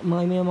 syempre,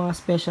 may mga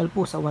special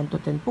po sa 1 to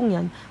 10 pong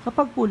yan.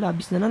 Kapag po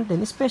labis na ng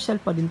 10, special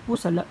pa din po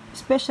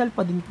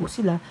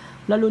sila,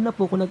 lalo na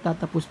po kung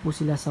nagtatapos po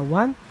sila sa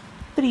 1,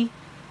 3,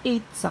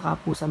 8, saka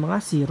po sa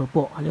mga 0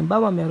 po.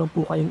 Halimbawa, meron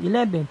po kayong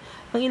 11.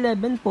 Ang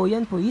 11 po,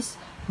 yan po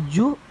is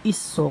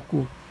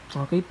ju-isoku.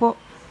 Okay po.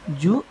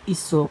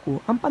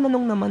 Ju-isoku. Ang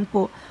pananong naman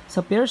po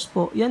sa pairs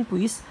po, yan po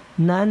is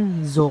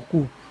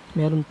nan-zoku.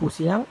 Meron po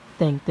silang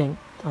teng-teng.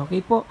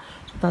 Okay po.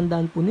 So,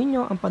 tandaan po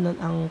ninyo,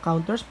 ang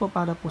counters po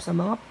para po sa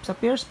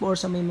pairs po or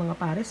sa may mga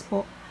pares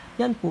po,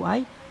 yan po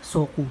ay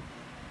soku.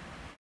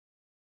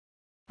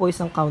 Po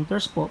isang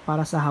counters po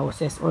para sa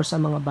houses or sa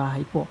mga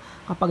bahay po.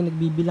 Kapag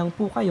nagbibilang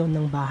po kayo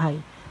ng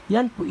bahay,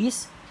 yan po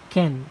is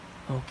ken.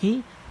 Okay?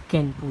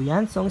 Ken po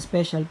yan. So, ang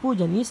special po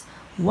dyan is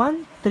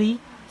 1,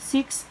 3,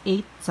 6,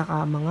 8,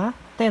 saka mga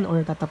 10 or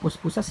natatapos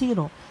po sa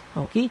 0.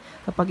 Okay?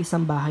 Kapag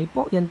isang bahay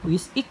po, yan po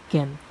is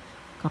ikken.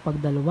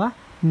 Kapag 2,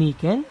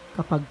 niken.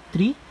 Kapag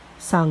 3,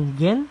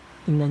 sanggen.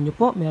 Tingnan nyo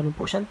po, meron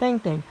po siyang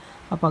teng-teng.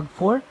 Kapag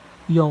 4,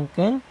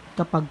 yongken.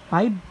 Kapag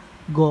 5,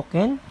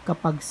 goken.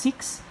 Kapag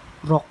 6,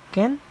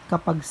 rokken.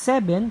 Kapag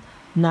 7,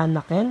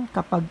 nanaken.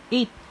 Kapag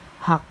 8,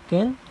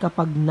 hakken.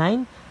 Kapag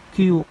 9,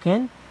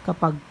 kyuken.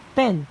 Kapag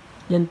 10,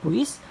 yan po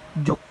is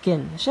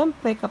jokken.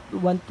 Siyempre,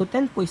 1 to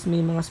 10 po is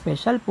may mga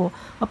special po.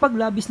 Kapag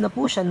labis na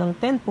po siya ng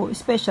 10 po,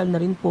 special na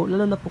rin po,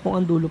 lalo na po kung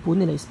ang dulo po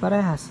nila is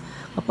parehas.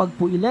 Kapag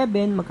po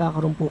 11,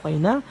 magkakaroon po kayo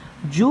ng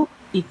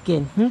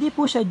ju-iken. Hindi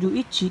po siya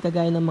ju-ichi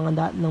kagaya ng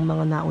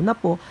mga nauna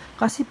po,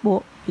 kasi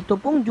po, ito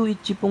pong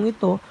ju-ichi pong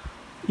ito,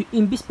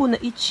 imbis po na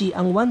ichi,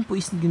 ang 1 po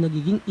is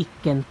nagiging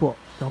ikken po.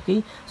 Okay?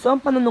 So, ang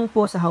panunong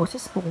po sa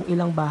houses po, kung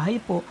ilang bahay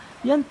po,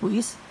 yan po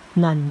is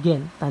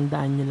nangen.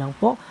 Tandaan nyo lang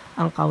po,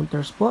 ang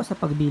counters po sa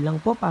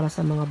pagbilang po para sa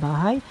mga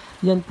bahay,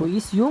 yan po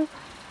is yung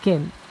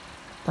ken.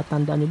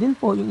 Tatandaan nyo din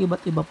po yung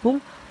iba't iba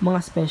pong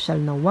mga special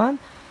na 1,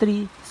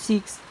 3,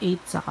 6,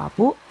 8, saka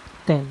po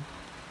 10.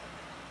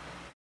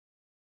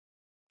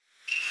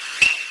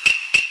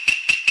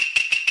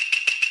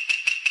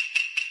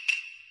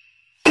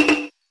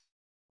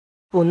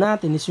 Po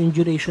natin is yung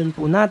duration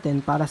po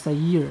natin para sa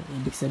year.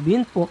 Ibig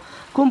sabihin po,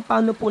 kung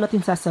paano po natin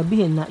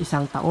sasabihin na 1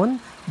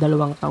 taon, 2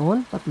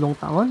 taon, 3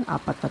 taon, 4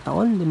 na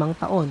taon, 5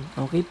 taon.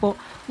 Okay po.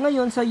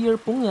 Ngayon sa year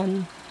po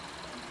yan,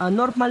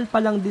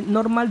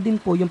 normal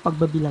din po yung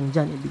pagbabilang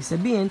dyan. Ibig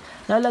sabihin,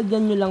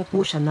 lalagyan nyo lang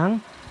po siya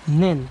ng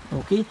nen.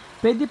 Okay?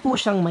 Pwede po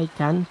siyang may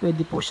kan,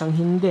 pwede po siyang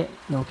hindi.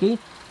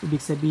 Okay? Ibig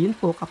sabihin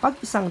po, kapag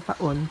 1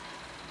 taon,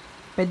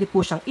 pwede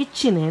po siyang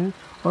ichinen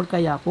or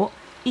kaya po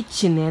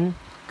ichinen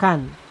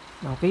kan.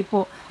 Okay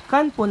po.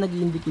 Kan po,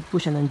 nag-indicate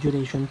po siya ng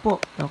duration po.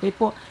 Okay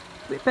po.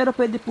 Pero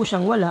pwede po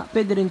siyang wala,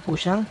 pwede rin po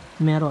siyang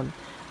meron.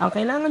 Ang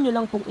kailangan nyo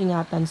lang pong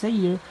ingatan sa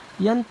year,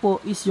 yan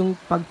po is yung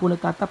pag po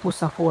nagtatapos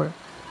sa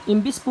 4.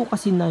 Imbis po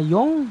kasi na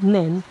yung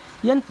nen,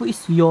 yan po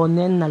is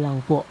yonen na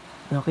lang po.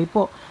 Okay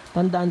po.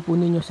 Tandaan po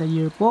ninyo sa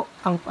year po,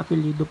 ang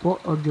apelyido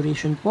po or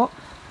duration po,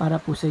 para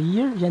po sa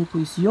year, yan po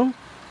is yung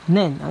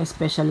nen. Ang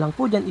special lang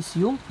po dyan is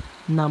yung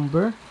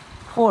number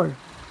 4.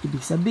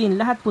 Ibig sabihin,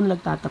 lahat po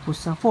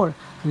nagtatapos sa 4.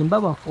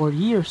 Halimbawa, 4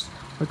 years,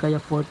 or kaya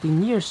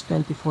 14 years,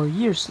 24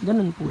 years,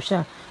 ganun po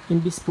siya.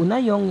 Imbis po na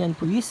yung, yan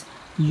po is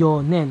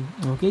yonen.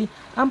 Okay?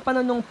 Ang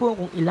pananong po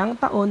kung ilang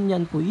taon,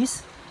 yan po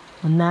is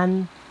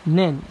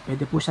nan-nen.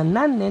 Pwede po siya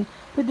nan-nen,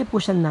 pwede po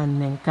siya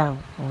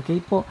nan-nen-kang. Okay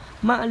po?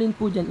 Maalin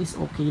po dyan is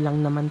okay lang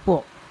naman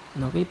po.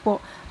 Okay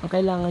po? Ang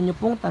kailangan nyo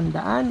pong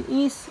tandaan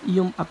is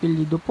yung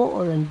apelyido po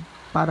or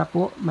para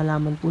po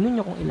malaman po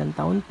ninyo kung ilang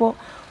taon po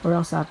or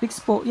ang suffix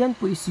po, yan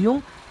po is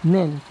yung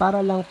nen.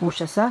 Para lang po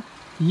siya sa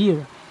year.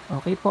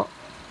 Okay po?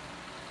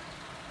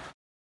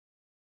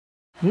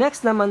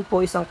 Next naman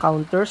po isang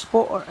counters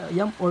po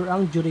or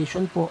ang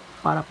duration po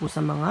para po sa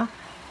mga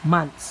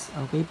months.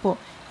 Okay po?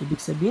 Ibig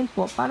sabihin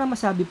po, para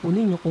masabi po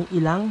ninyo kung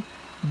ilang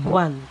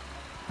buwan.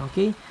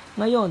 Okay?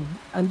 Ngayon,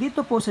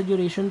 andito po sa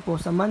duration po,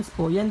 sa months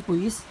po, yan po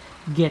is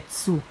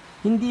getsu.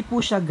 Hindi po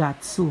siya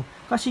gatsu.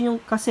 Kasi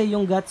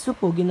yung gatsu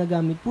po,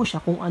 ginagamit po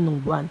siya kung anong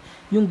buwan.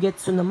 Yung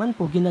getsu naman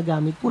po,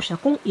 ginagamit po siya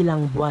kung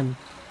ilang buwan.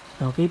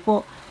 Okay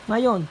po?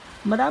 Ngayon,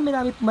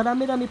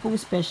 marami pong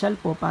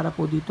special po para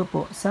po dito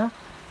po sa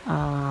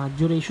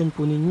duration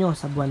po ninyo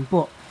sa buwan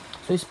po.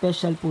 So,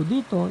 special po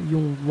dito,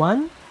 yung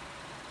 1,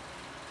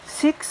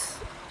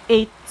 6,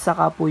 8,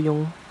 saka po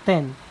yung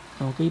 10.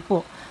 Okay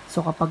po.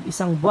 So, kapag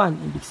isang buwan,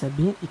 ibig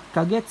sabihin,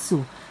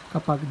 ikagetsu.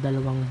 Kapag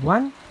 2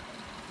 buwan,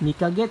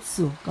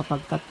 nikagetsu.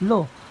 Kapag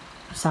 3,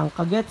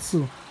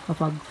 sankagetsu.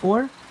 Kapag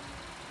 4,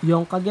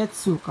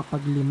 yonkagetsu.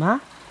 Kapag 5,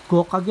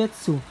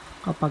 gokagetsu.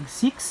 Kapag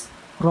 6,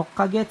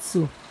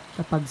 rokkagetsu.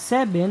 Kapag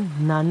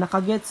 7,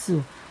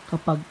 nanakagetsu.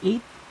 Kapag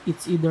 8,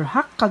 it's either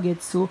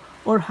hakkagetsu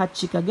or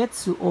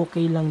hachikagetsu.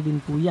 Okay lang din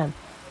po yan.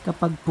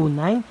 Kapag po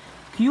 9,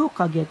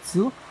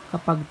 kyukagetsu.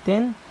 Kapag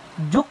 10,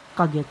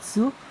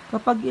 jukkagetsu.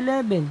 Kapag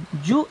 11,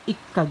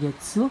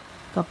 ju-ikkagetsu.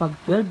 Kapag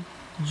 12,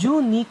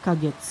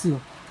 ju-nikagetsu.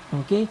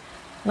 Okay?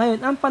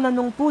 Ngayon, ang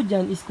pananong po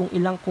dyan is kung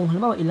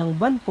halimbawa, ilang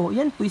buwan po,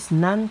 yan po is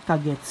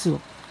nan-kagetsu.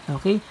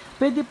 Okay?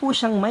 Pwede po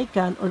siyang may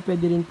kan or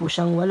pwede rin po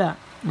siyang wala.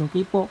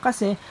 Okay po?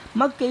 Kasi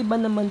magkaiba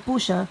naman po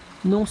siya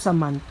nung sa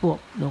month po.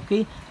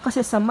 Okay?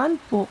 Kasi sa month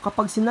po,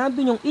 kapag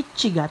sinabi nyong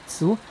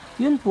ichigatsu,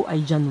 yun po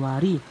ay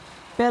January.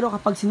 Pero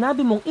kapag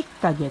sinabi mong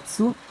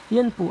ikkagetsu,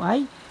 yan po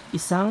ay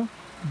isang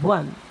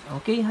buwan.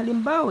 Okay?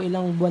 Halimbawa,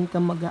 ilang buwan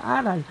ka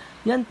mag-aaral,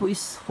 yan po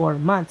is 4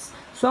 months.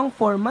 So, ang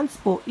 4 months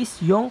po is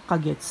yung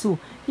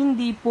kagetsu.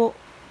 Hindi po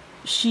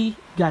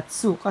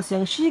shigatsu. Kasi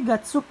ang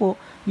shigatsu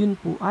po, yun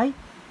po ay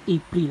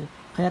April.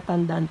 Kaya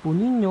tandaan po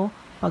ninyo,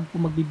 pag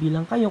po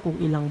magbibilang kayo kung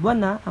ilang buwan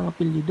na, ang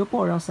apelyido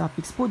po or ang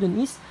suffix po dun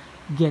is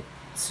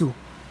getsu.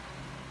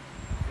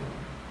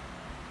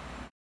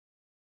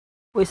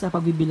 Po isa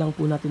pagbibilang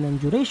po natin ng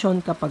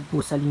duration kapag po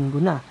sa linggo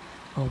na.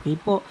 Okay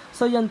po.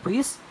 So, yan po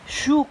is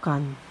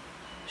shukan.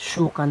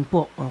 Shukan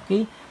po.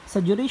 Okay? Sa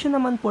duration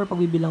naman po,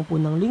 pagbibilang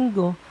po ng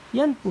linggo,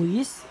 yan po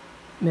is,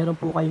 meron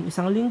po kayong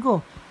isang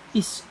linggo.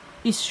 Is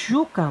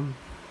shukan.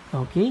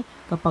 Okay?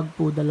 Kapag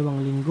po 2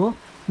 linggo,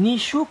 ni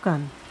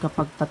shukan.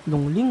 Kapag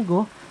 3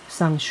 linggo,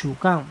 sang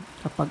shukan.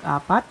 Kapag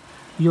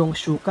 4, yung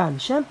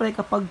shukan. Siyempre,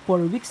 kapag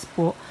 4 weeks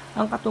po,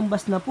 ang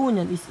katumbas na po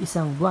niyan is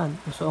isang buwan.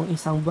 So, ang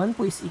isang buwan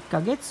po is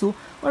ikagetsu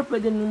or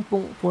pwede nun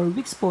pong 4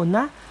 weeks po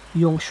na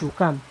yung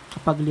shukan.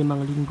 Kapag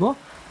 5 linggo,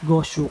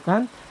 go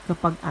shukan.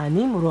 Kapag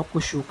 6, roku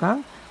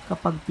shukan.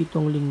 Kapag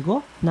 7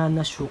 linggo,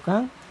 nana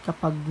shukan.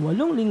 Kapag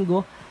 8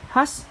 linggo,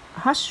 has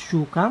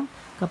shukan.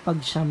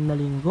 Kapag 9 na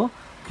linggo,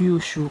 kyu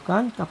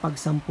shukan. Kapag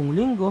 10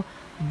 linggo,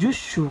 jus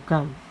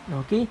shukan.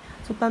 Okay?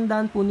 So,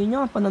 tandaan po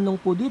ninyo, ang pananong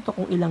po dito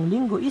kung ilang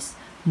linggo is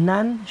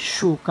nan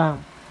shukan.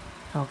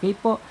 Okay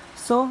po?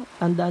 So,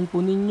 tandaan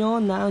po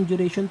ninyo na ang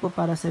duration po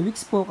para sa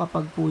weeks po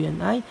kapag po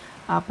yan ay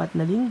 4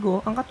 na linggo,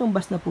 ang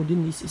katumbas na po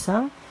din is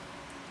isang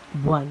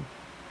buwan.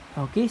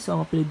 Okay? So,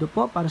 ang apelido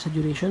po para sa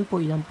duration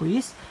po, ilan po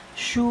is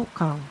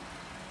shukan.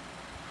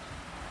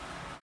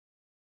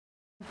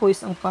 Po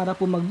is ang para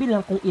po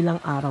magbilang kung ilang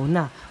araw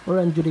na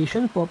or ang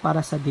duration po para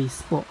sa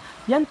days po.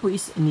 Yan po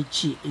is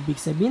nichi. Ibig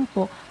sabihin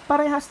po,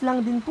 parehas lang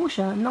din po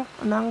siya nung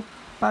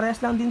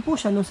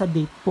sa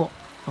date po.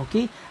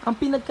 Okay? Ang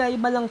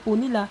pinagkaiba lang po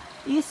nila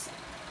is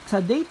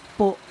sa date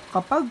po,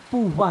 kapag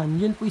po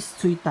 1, yun po is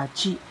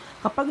tsuitachi.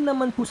 Kapag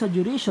naman po sa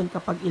duration,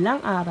 kapag ilang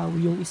araw,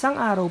 yung isang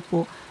araw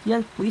po,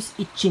 yan po is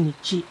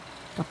ichinichi.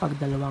 Kapag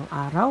 2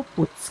 araw,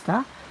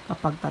 putsuka.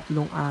 Kapag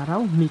 3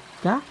 araw,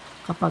 mikka.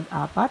 Kapag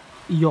 4,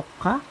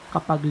 yokka.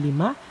 Kapag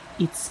 5,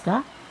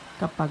 itsuka.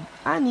 Kapag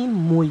 6,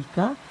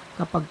 muika.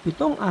 Kapag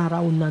 7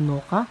 araw,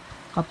 nanoka.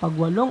 Kapag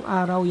 8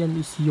 araw, yan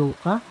is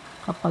yoka.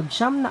 Kapag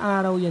 9 na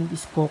araw, yan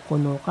is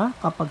kokonoka.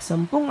 Kapag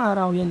 10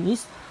 araw, yan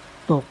is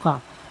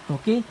toka.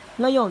 Okay?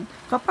 Ngayon,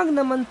 kapag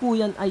naman po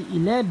yan ay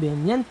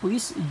 11, yan po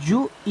is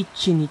ju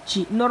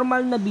ichinichi.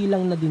 Normal na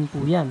bilang na din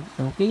po yan.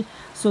 Okay?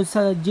 So,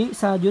 sa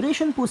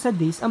duration po sa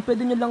days, ang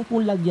pwede nyo lang po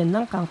lagyan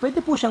ng kang.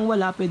 Pwede po siyang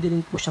wala, pwede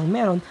rin po siyang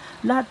meron.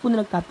 Lahat po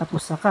na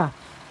nagtatapos sa ka.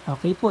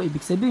 Okay po?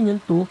 Ibig sabihin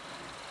yun 2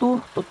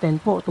 to 10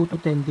 po. 2 to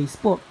 10 days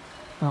po.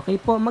 Okay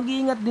po?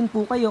 Mag-iingat din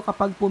po kayo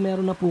kapag po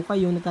meron na po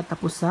kayo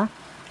nagtatapos sa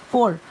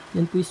 4.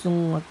 Yan po is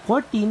yung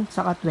 14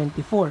 saka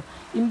 24.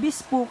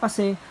 Imbis po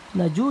kasi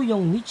na ju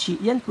yung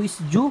nichi, yan po is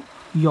ju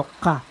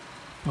yokka.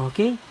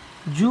 Okay?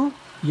 Ju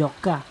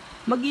yokka.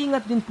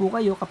 Mag-iingat din po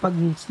kayo kapag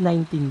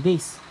 19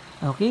 days.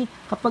 Okay?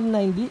 Kapag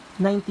 19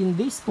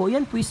 days po,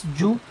 yan po is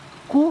ju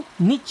ku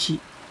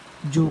nichi.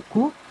 Ju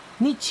ku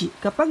nichi.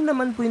 Kapag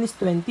naman po yun is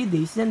 20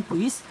 days, yan po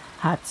is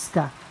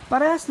hatsuka.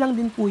 Parehas lang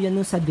din po yan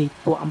sa date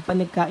po. Ang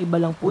panagkaiba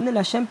lang po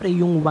nila, syempre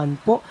yung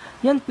 1 po,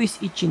 yan po is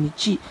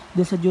ichinichi.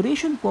 Then sa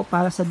duration po,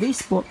 para sa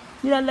days po,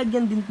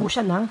 nilalagyan din po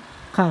siya ng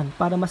kan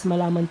para mas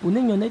malaman po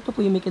ninyo na ito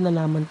po yung may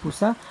kinalaman po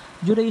sa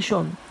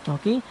duration.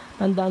 Okay?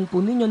 Tandaan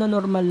po ninyo na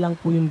normal lang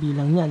po yung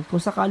bilang yan. Kung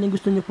sakaling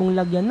gusto nyo pong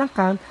lagyan ng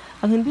kan,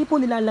 ang hindi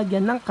po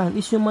nilalagyan ng kan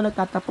is yung mga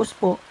nagtatapos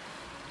po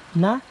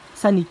na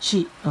sa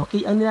nichi.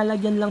 Okay? Ang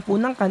nilalagyan lang po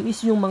ng kan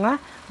is yung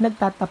mga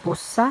nagtatapos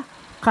sa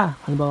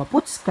ka. Halimbawa,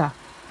 putsuka,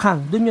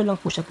 kang, doon nyo lang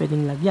po siya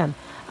pwedeng lagyan.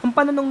 Ang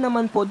pananong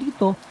naman po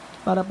dito,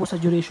 para po sa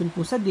duration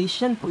po sa days,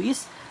 yan po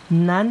is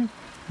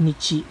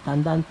nan-nichi.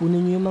 Tandaan po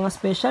ninyo yung mga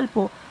special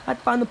po at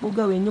paano po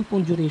gawin yung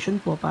pong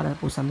duration po para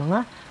po sa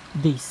mga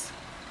days.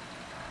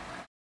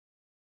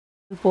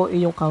 Yan po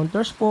yung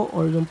counters po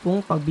or yung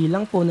pong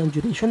pagbilang po ng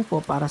duration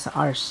po para sa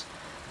hours.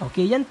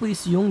 Okay, yan po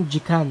is yung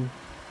jikan.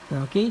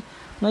 Okay,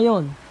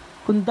 ngayon,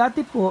 kung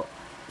dati po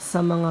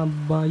sa mga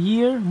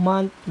year,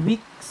 month,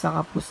 week,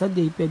 saka po sa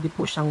day, pwede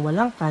po siyang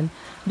walang kan.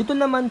 Dito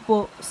naman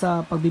po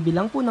sa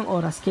pagbibilang po ng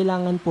oras,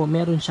 kailangan po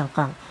meron siyang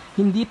kang.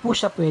 Hindi po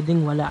siya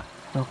pwedeng wala.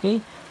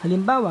 Okay?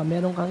 Halimbawa,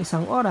 meron kang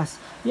 1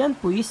 oras, yan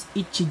po is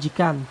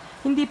ichijikan.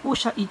 Hindi po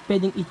siya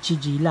pwedeng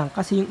ichiji lang.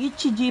 Kasi yung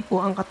ichiji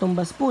po, ang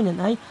katumbas po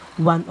niyan ay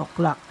 1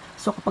 o'clock.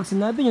 So, kapag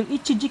sinabi yung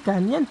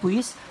ichijikan, yan po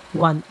is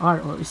 1 hour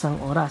o 1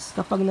 oras.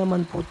 Kapag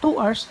naman po 2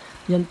 hours,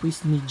 yan po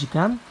is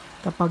nijikan.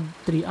 Kapag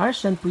 3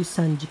 hours, yan po is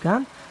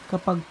sanjikan.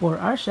 Kapag 4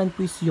 hours, yan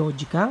po is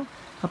yojikan.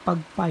 Kapag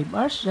 5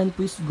 hours, yan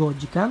po is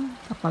gojikan.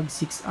 Kapag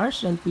 6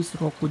 hours, yan po is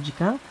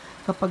rokujikan.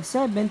 Kapag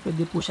 7,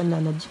 pwede po siya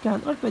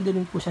nanajikan or pwede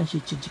rin po siyang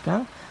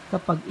shichijikan.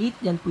 Kapag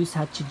 8, yan po is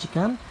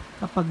hachijikan.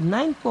 Kapag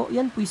 9 po,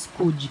 yan po is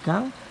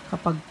kujikan.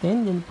 Kapag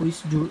 10, yan po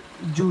is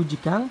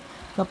jujikan.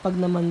 Kapag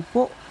naman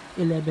po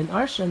 11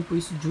 hours, yan po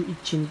is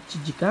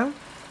ju-ichijikan.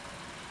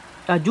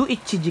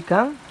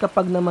 Ju-ichijikan.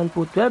 Kapag naman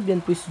po 12,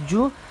 yan po is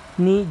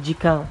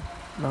ju-nijikan.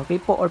 Okay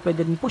po, or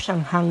pwede rin po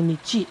siyang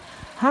hang-nichi.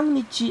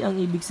 Hang-nichi,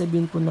 ang ibig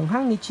sabihin po ng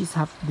hang-nichi is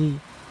half day.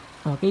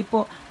 Okay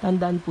po,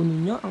 tandaan po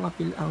ninyo,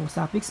 ang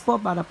suffix po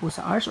para po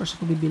sa hours or sa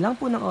pagbibilang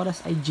po ng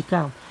oras ay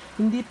jikang.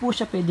 Hindi po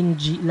siya pwedeng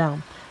G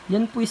lang.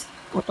 Yan po is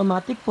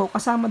automatic po,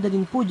 kasama na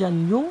rin po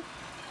dyan yung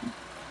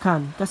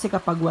kan. Kasi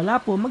kapag wala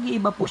po,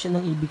 mag-iiba po siya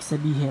ng ibig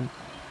sabihin.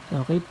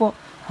 Okay po,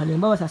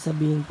 halimbawa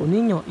sasabihin po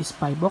ninyo is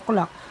 5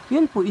 o'clock,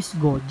 yun po is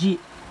goji.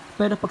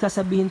 Pero pag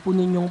sasabihin po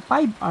ninyong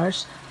 5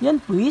 hours, yan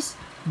po is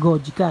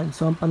gojikan.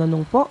 So, ang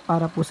pananong po,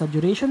 para po sa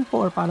duration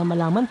po or para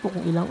malaman po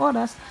kung ilang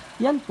oras,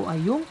 yan po ay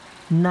yung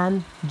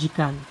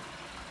nan-jikan.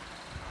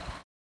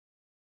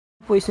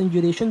 Po is yung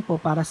duration po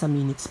para sa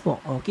minutes po.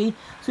 Okay?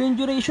 So, yung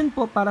duration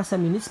po para sa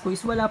minutes po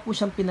is wala po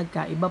siyang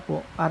pinagkaiba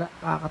po para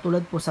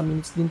katulad po sa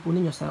minutes din po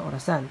ninyo sa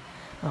orasan.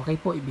 Okay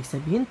po, ibig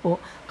sabihin po,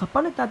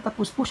 kapag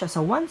nagtatapos po siya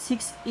sa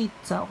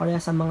 168 o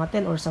kaya sa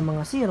mga 10 or sa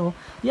mga 0,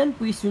 yan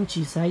po is yung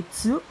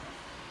chisaitsu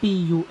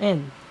pun.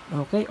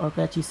 Okay? Or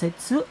kaya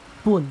chisaitsu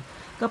pun.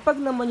 Kapag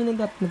naman yung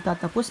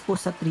nagtatapos po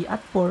sa 3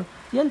 at 4,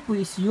 yan po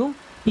is yung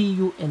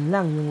pun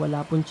lang, yung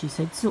wala pong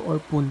chisaitsu or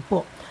pun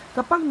po.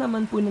 Kapag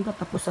naman po yung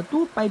nagtatapos sa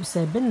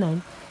 2579,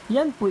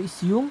 yan po is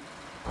yung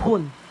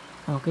hun.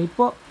 Okay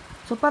po?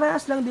 So,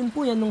 parehas lang din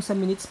po yan nung sa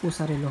minutes po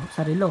sa relo.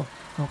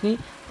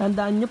 Okay?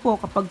 Tandaan nyo po,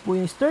 kapag po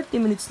yung 30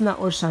 minutes na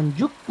or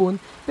sanjuk pun,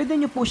 pwede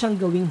nyo po siyang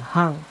gawing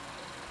hang.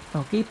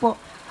 Okay po?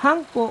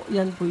 Hang po,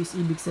 yan po is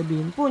ibig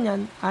sabihin po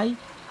niyan ay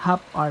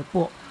half hour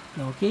po.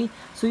 Okay?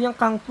 So, yung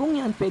kangpong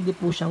yan, pwede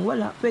po siyang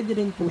wala, pwede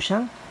rin po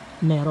siyang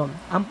meron.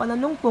 Ang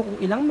pananong po kung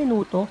ilang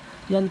minuto,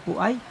 yan po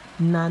ay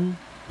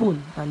nan-pun.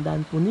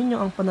 Tandaan po ninyo,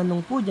 ang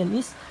pananong po dyan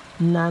is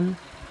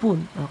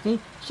nan-pun. Okay?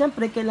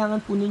 Siyempre,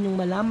 kailangan po ninyong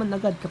malaman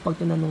agad kapag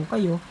tinanong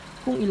kayo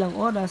kung ilang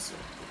oras,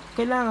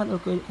 kailangan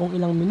o kung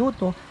ilang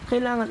minuto,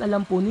 kailangan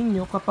alam po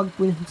ninyo kapag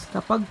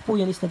po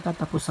yan is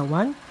nagtatapos sa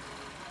 1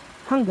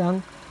 hanggang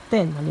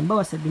 10.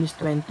 Halimbawa, sabihin is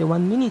 21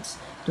 minutes.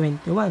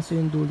 21. So,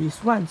 yung dulo is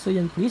 1. So,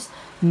 yan po is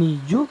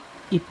niju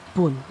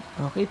ipun.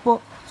 Okay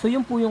po? So,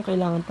 yun po yung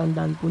kailangan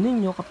tandaan po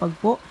ninyo kapag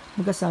po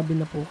magkasabi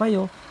na po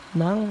kayo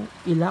ng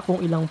kung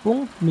ilang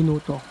pong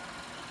minuto.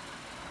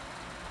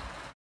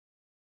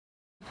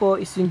 Po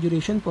is yung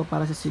duration po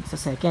para sa 6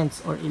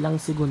 seconds or ilang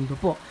segundo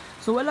po.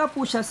 So, wala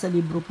po siya sa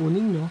libro po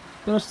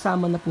ninyo, pero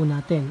sasama na po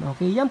natin.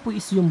 Okay? Yan po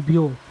is yung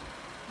view.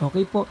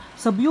 Okay po?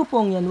 Sa view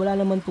pong yan, wala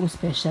naman pong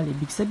special.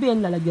 Ibig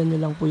sabihin, lalagyan nyo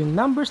lang po yung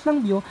numbers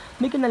ng view,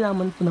 may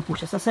kinalaman po na po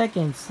siya sa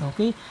seconds.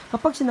 Okay?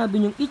 Kapag sinabi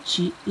nyo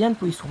ichi, yan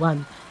po is 1.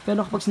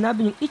 Pero kapag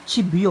sinabi nyo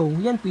ichi view,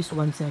 yan po is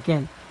 1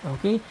 second.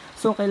 Okay?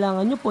 So,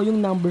 kailangan nyo po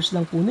yung numbers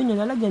lang po ninyo,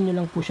 lalagyan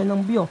nyo lang po siya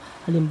ng view.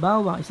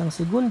 Halimbawa, 1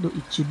 segundo,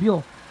 ichi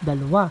view. 2,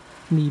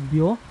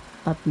 mibyo,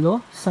 3,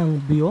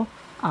 sangbyo,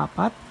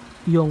 4,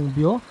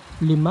 yongbyo,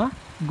 5,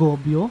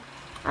 gobyo,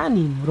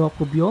 6,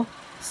 rokubyo,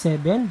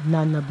 7,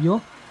 nanabyo,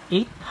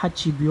 8,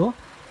 hachibyo,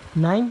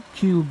 9,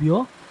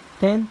 kyubyo,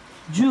 10,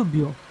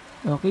 jubyo.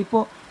 Okay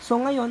po. So,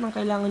 ngayon, ang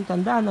kailangan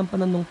tandaan ng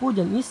pananong po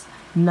dyan is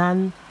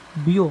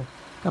nan-byo.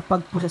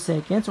 Kapag po sa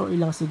seconds or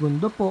ilang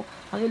segundo po,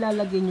 ang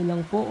ilalagay nyo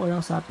lang po or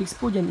ang suffix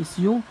po dyan is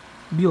yung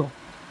byo.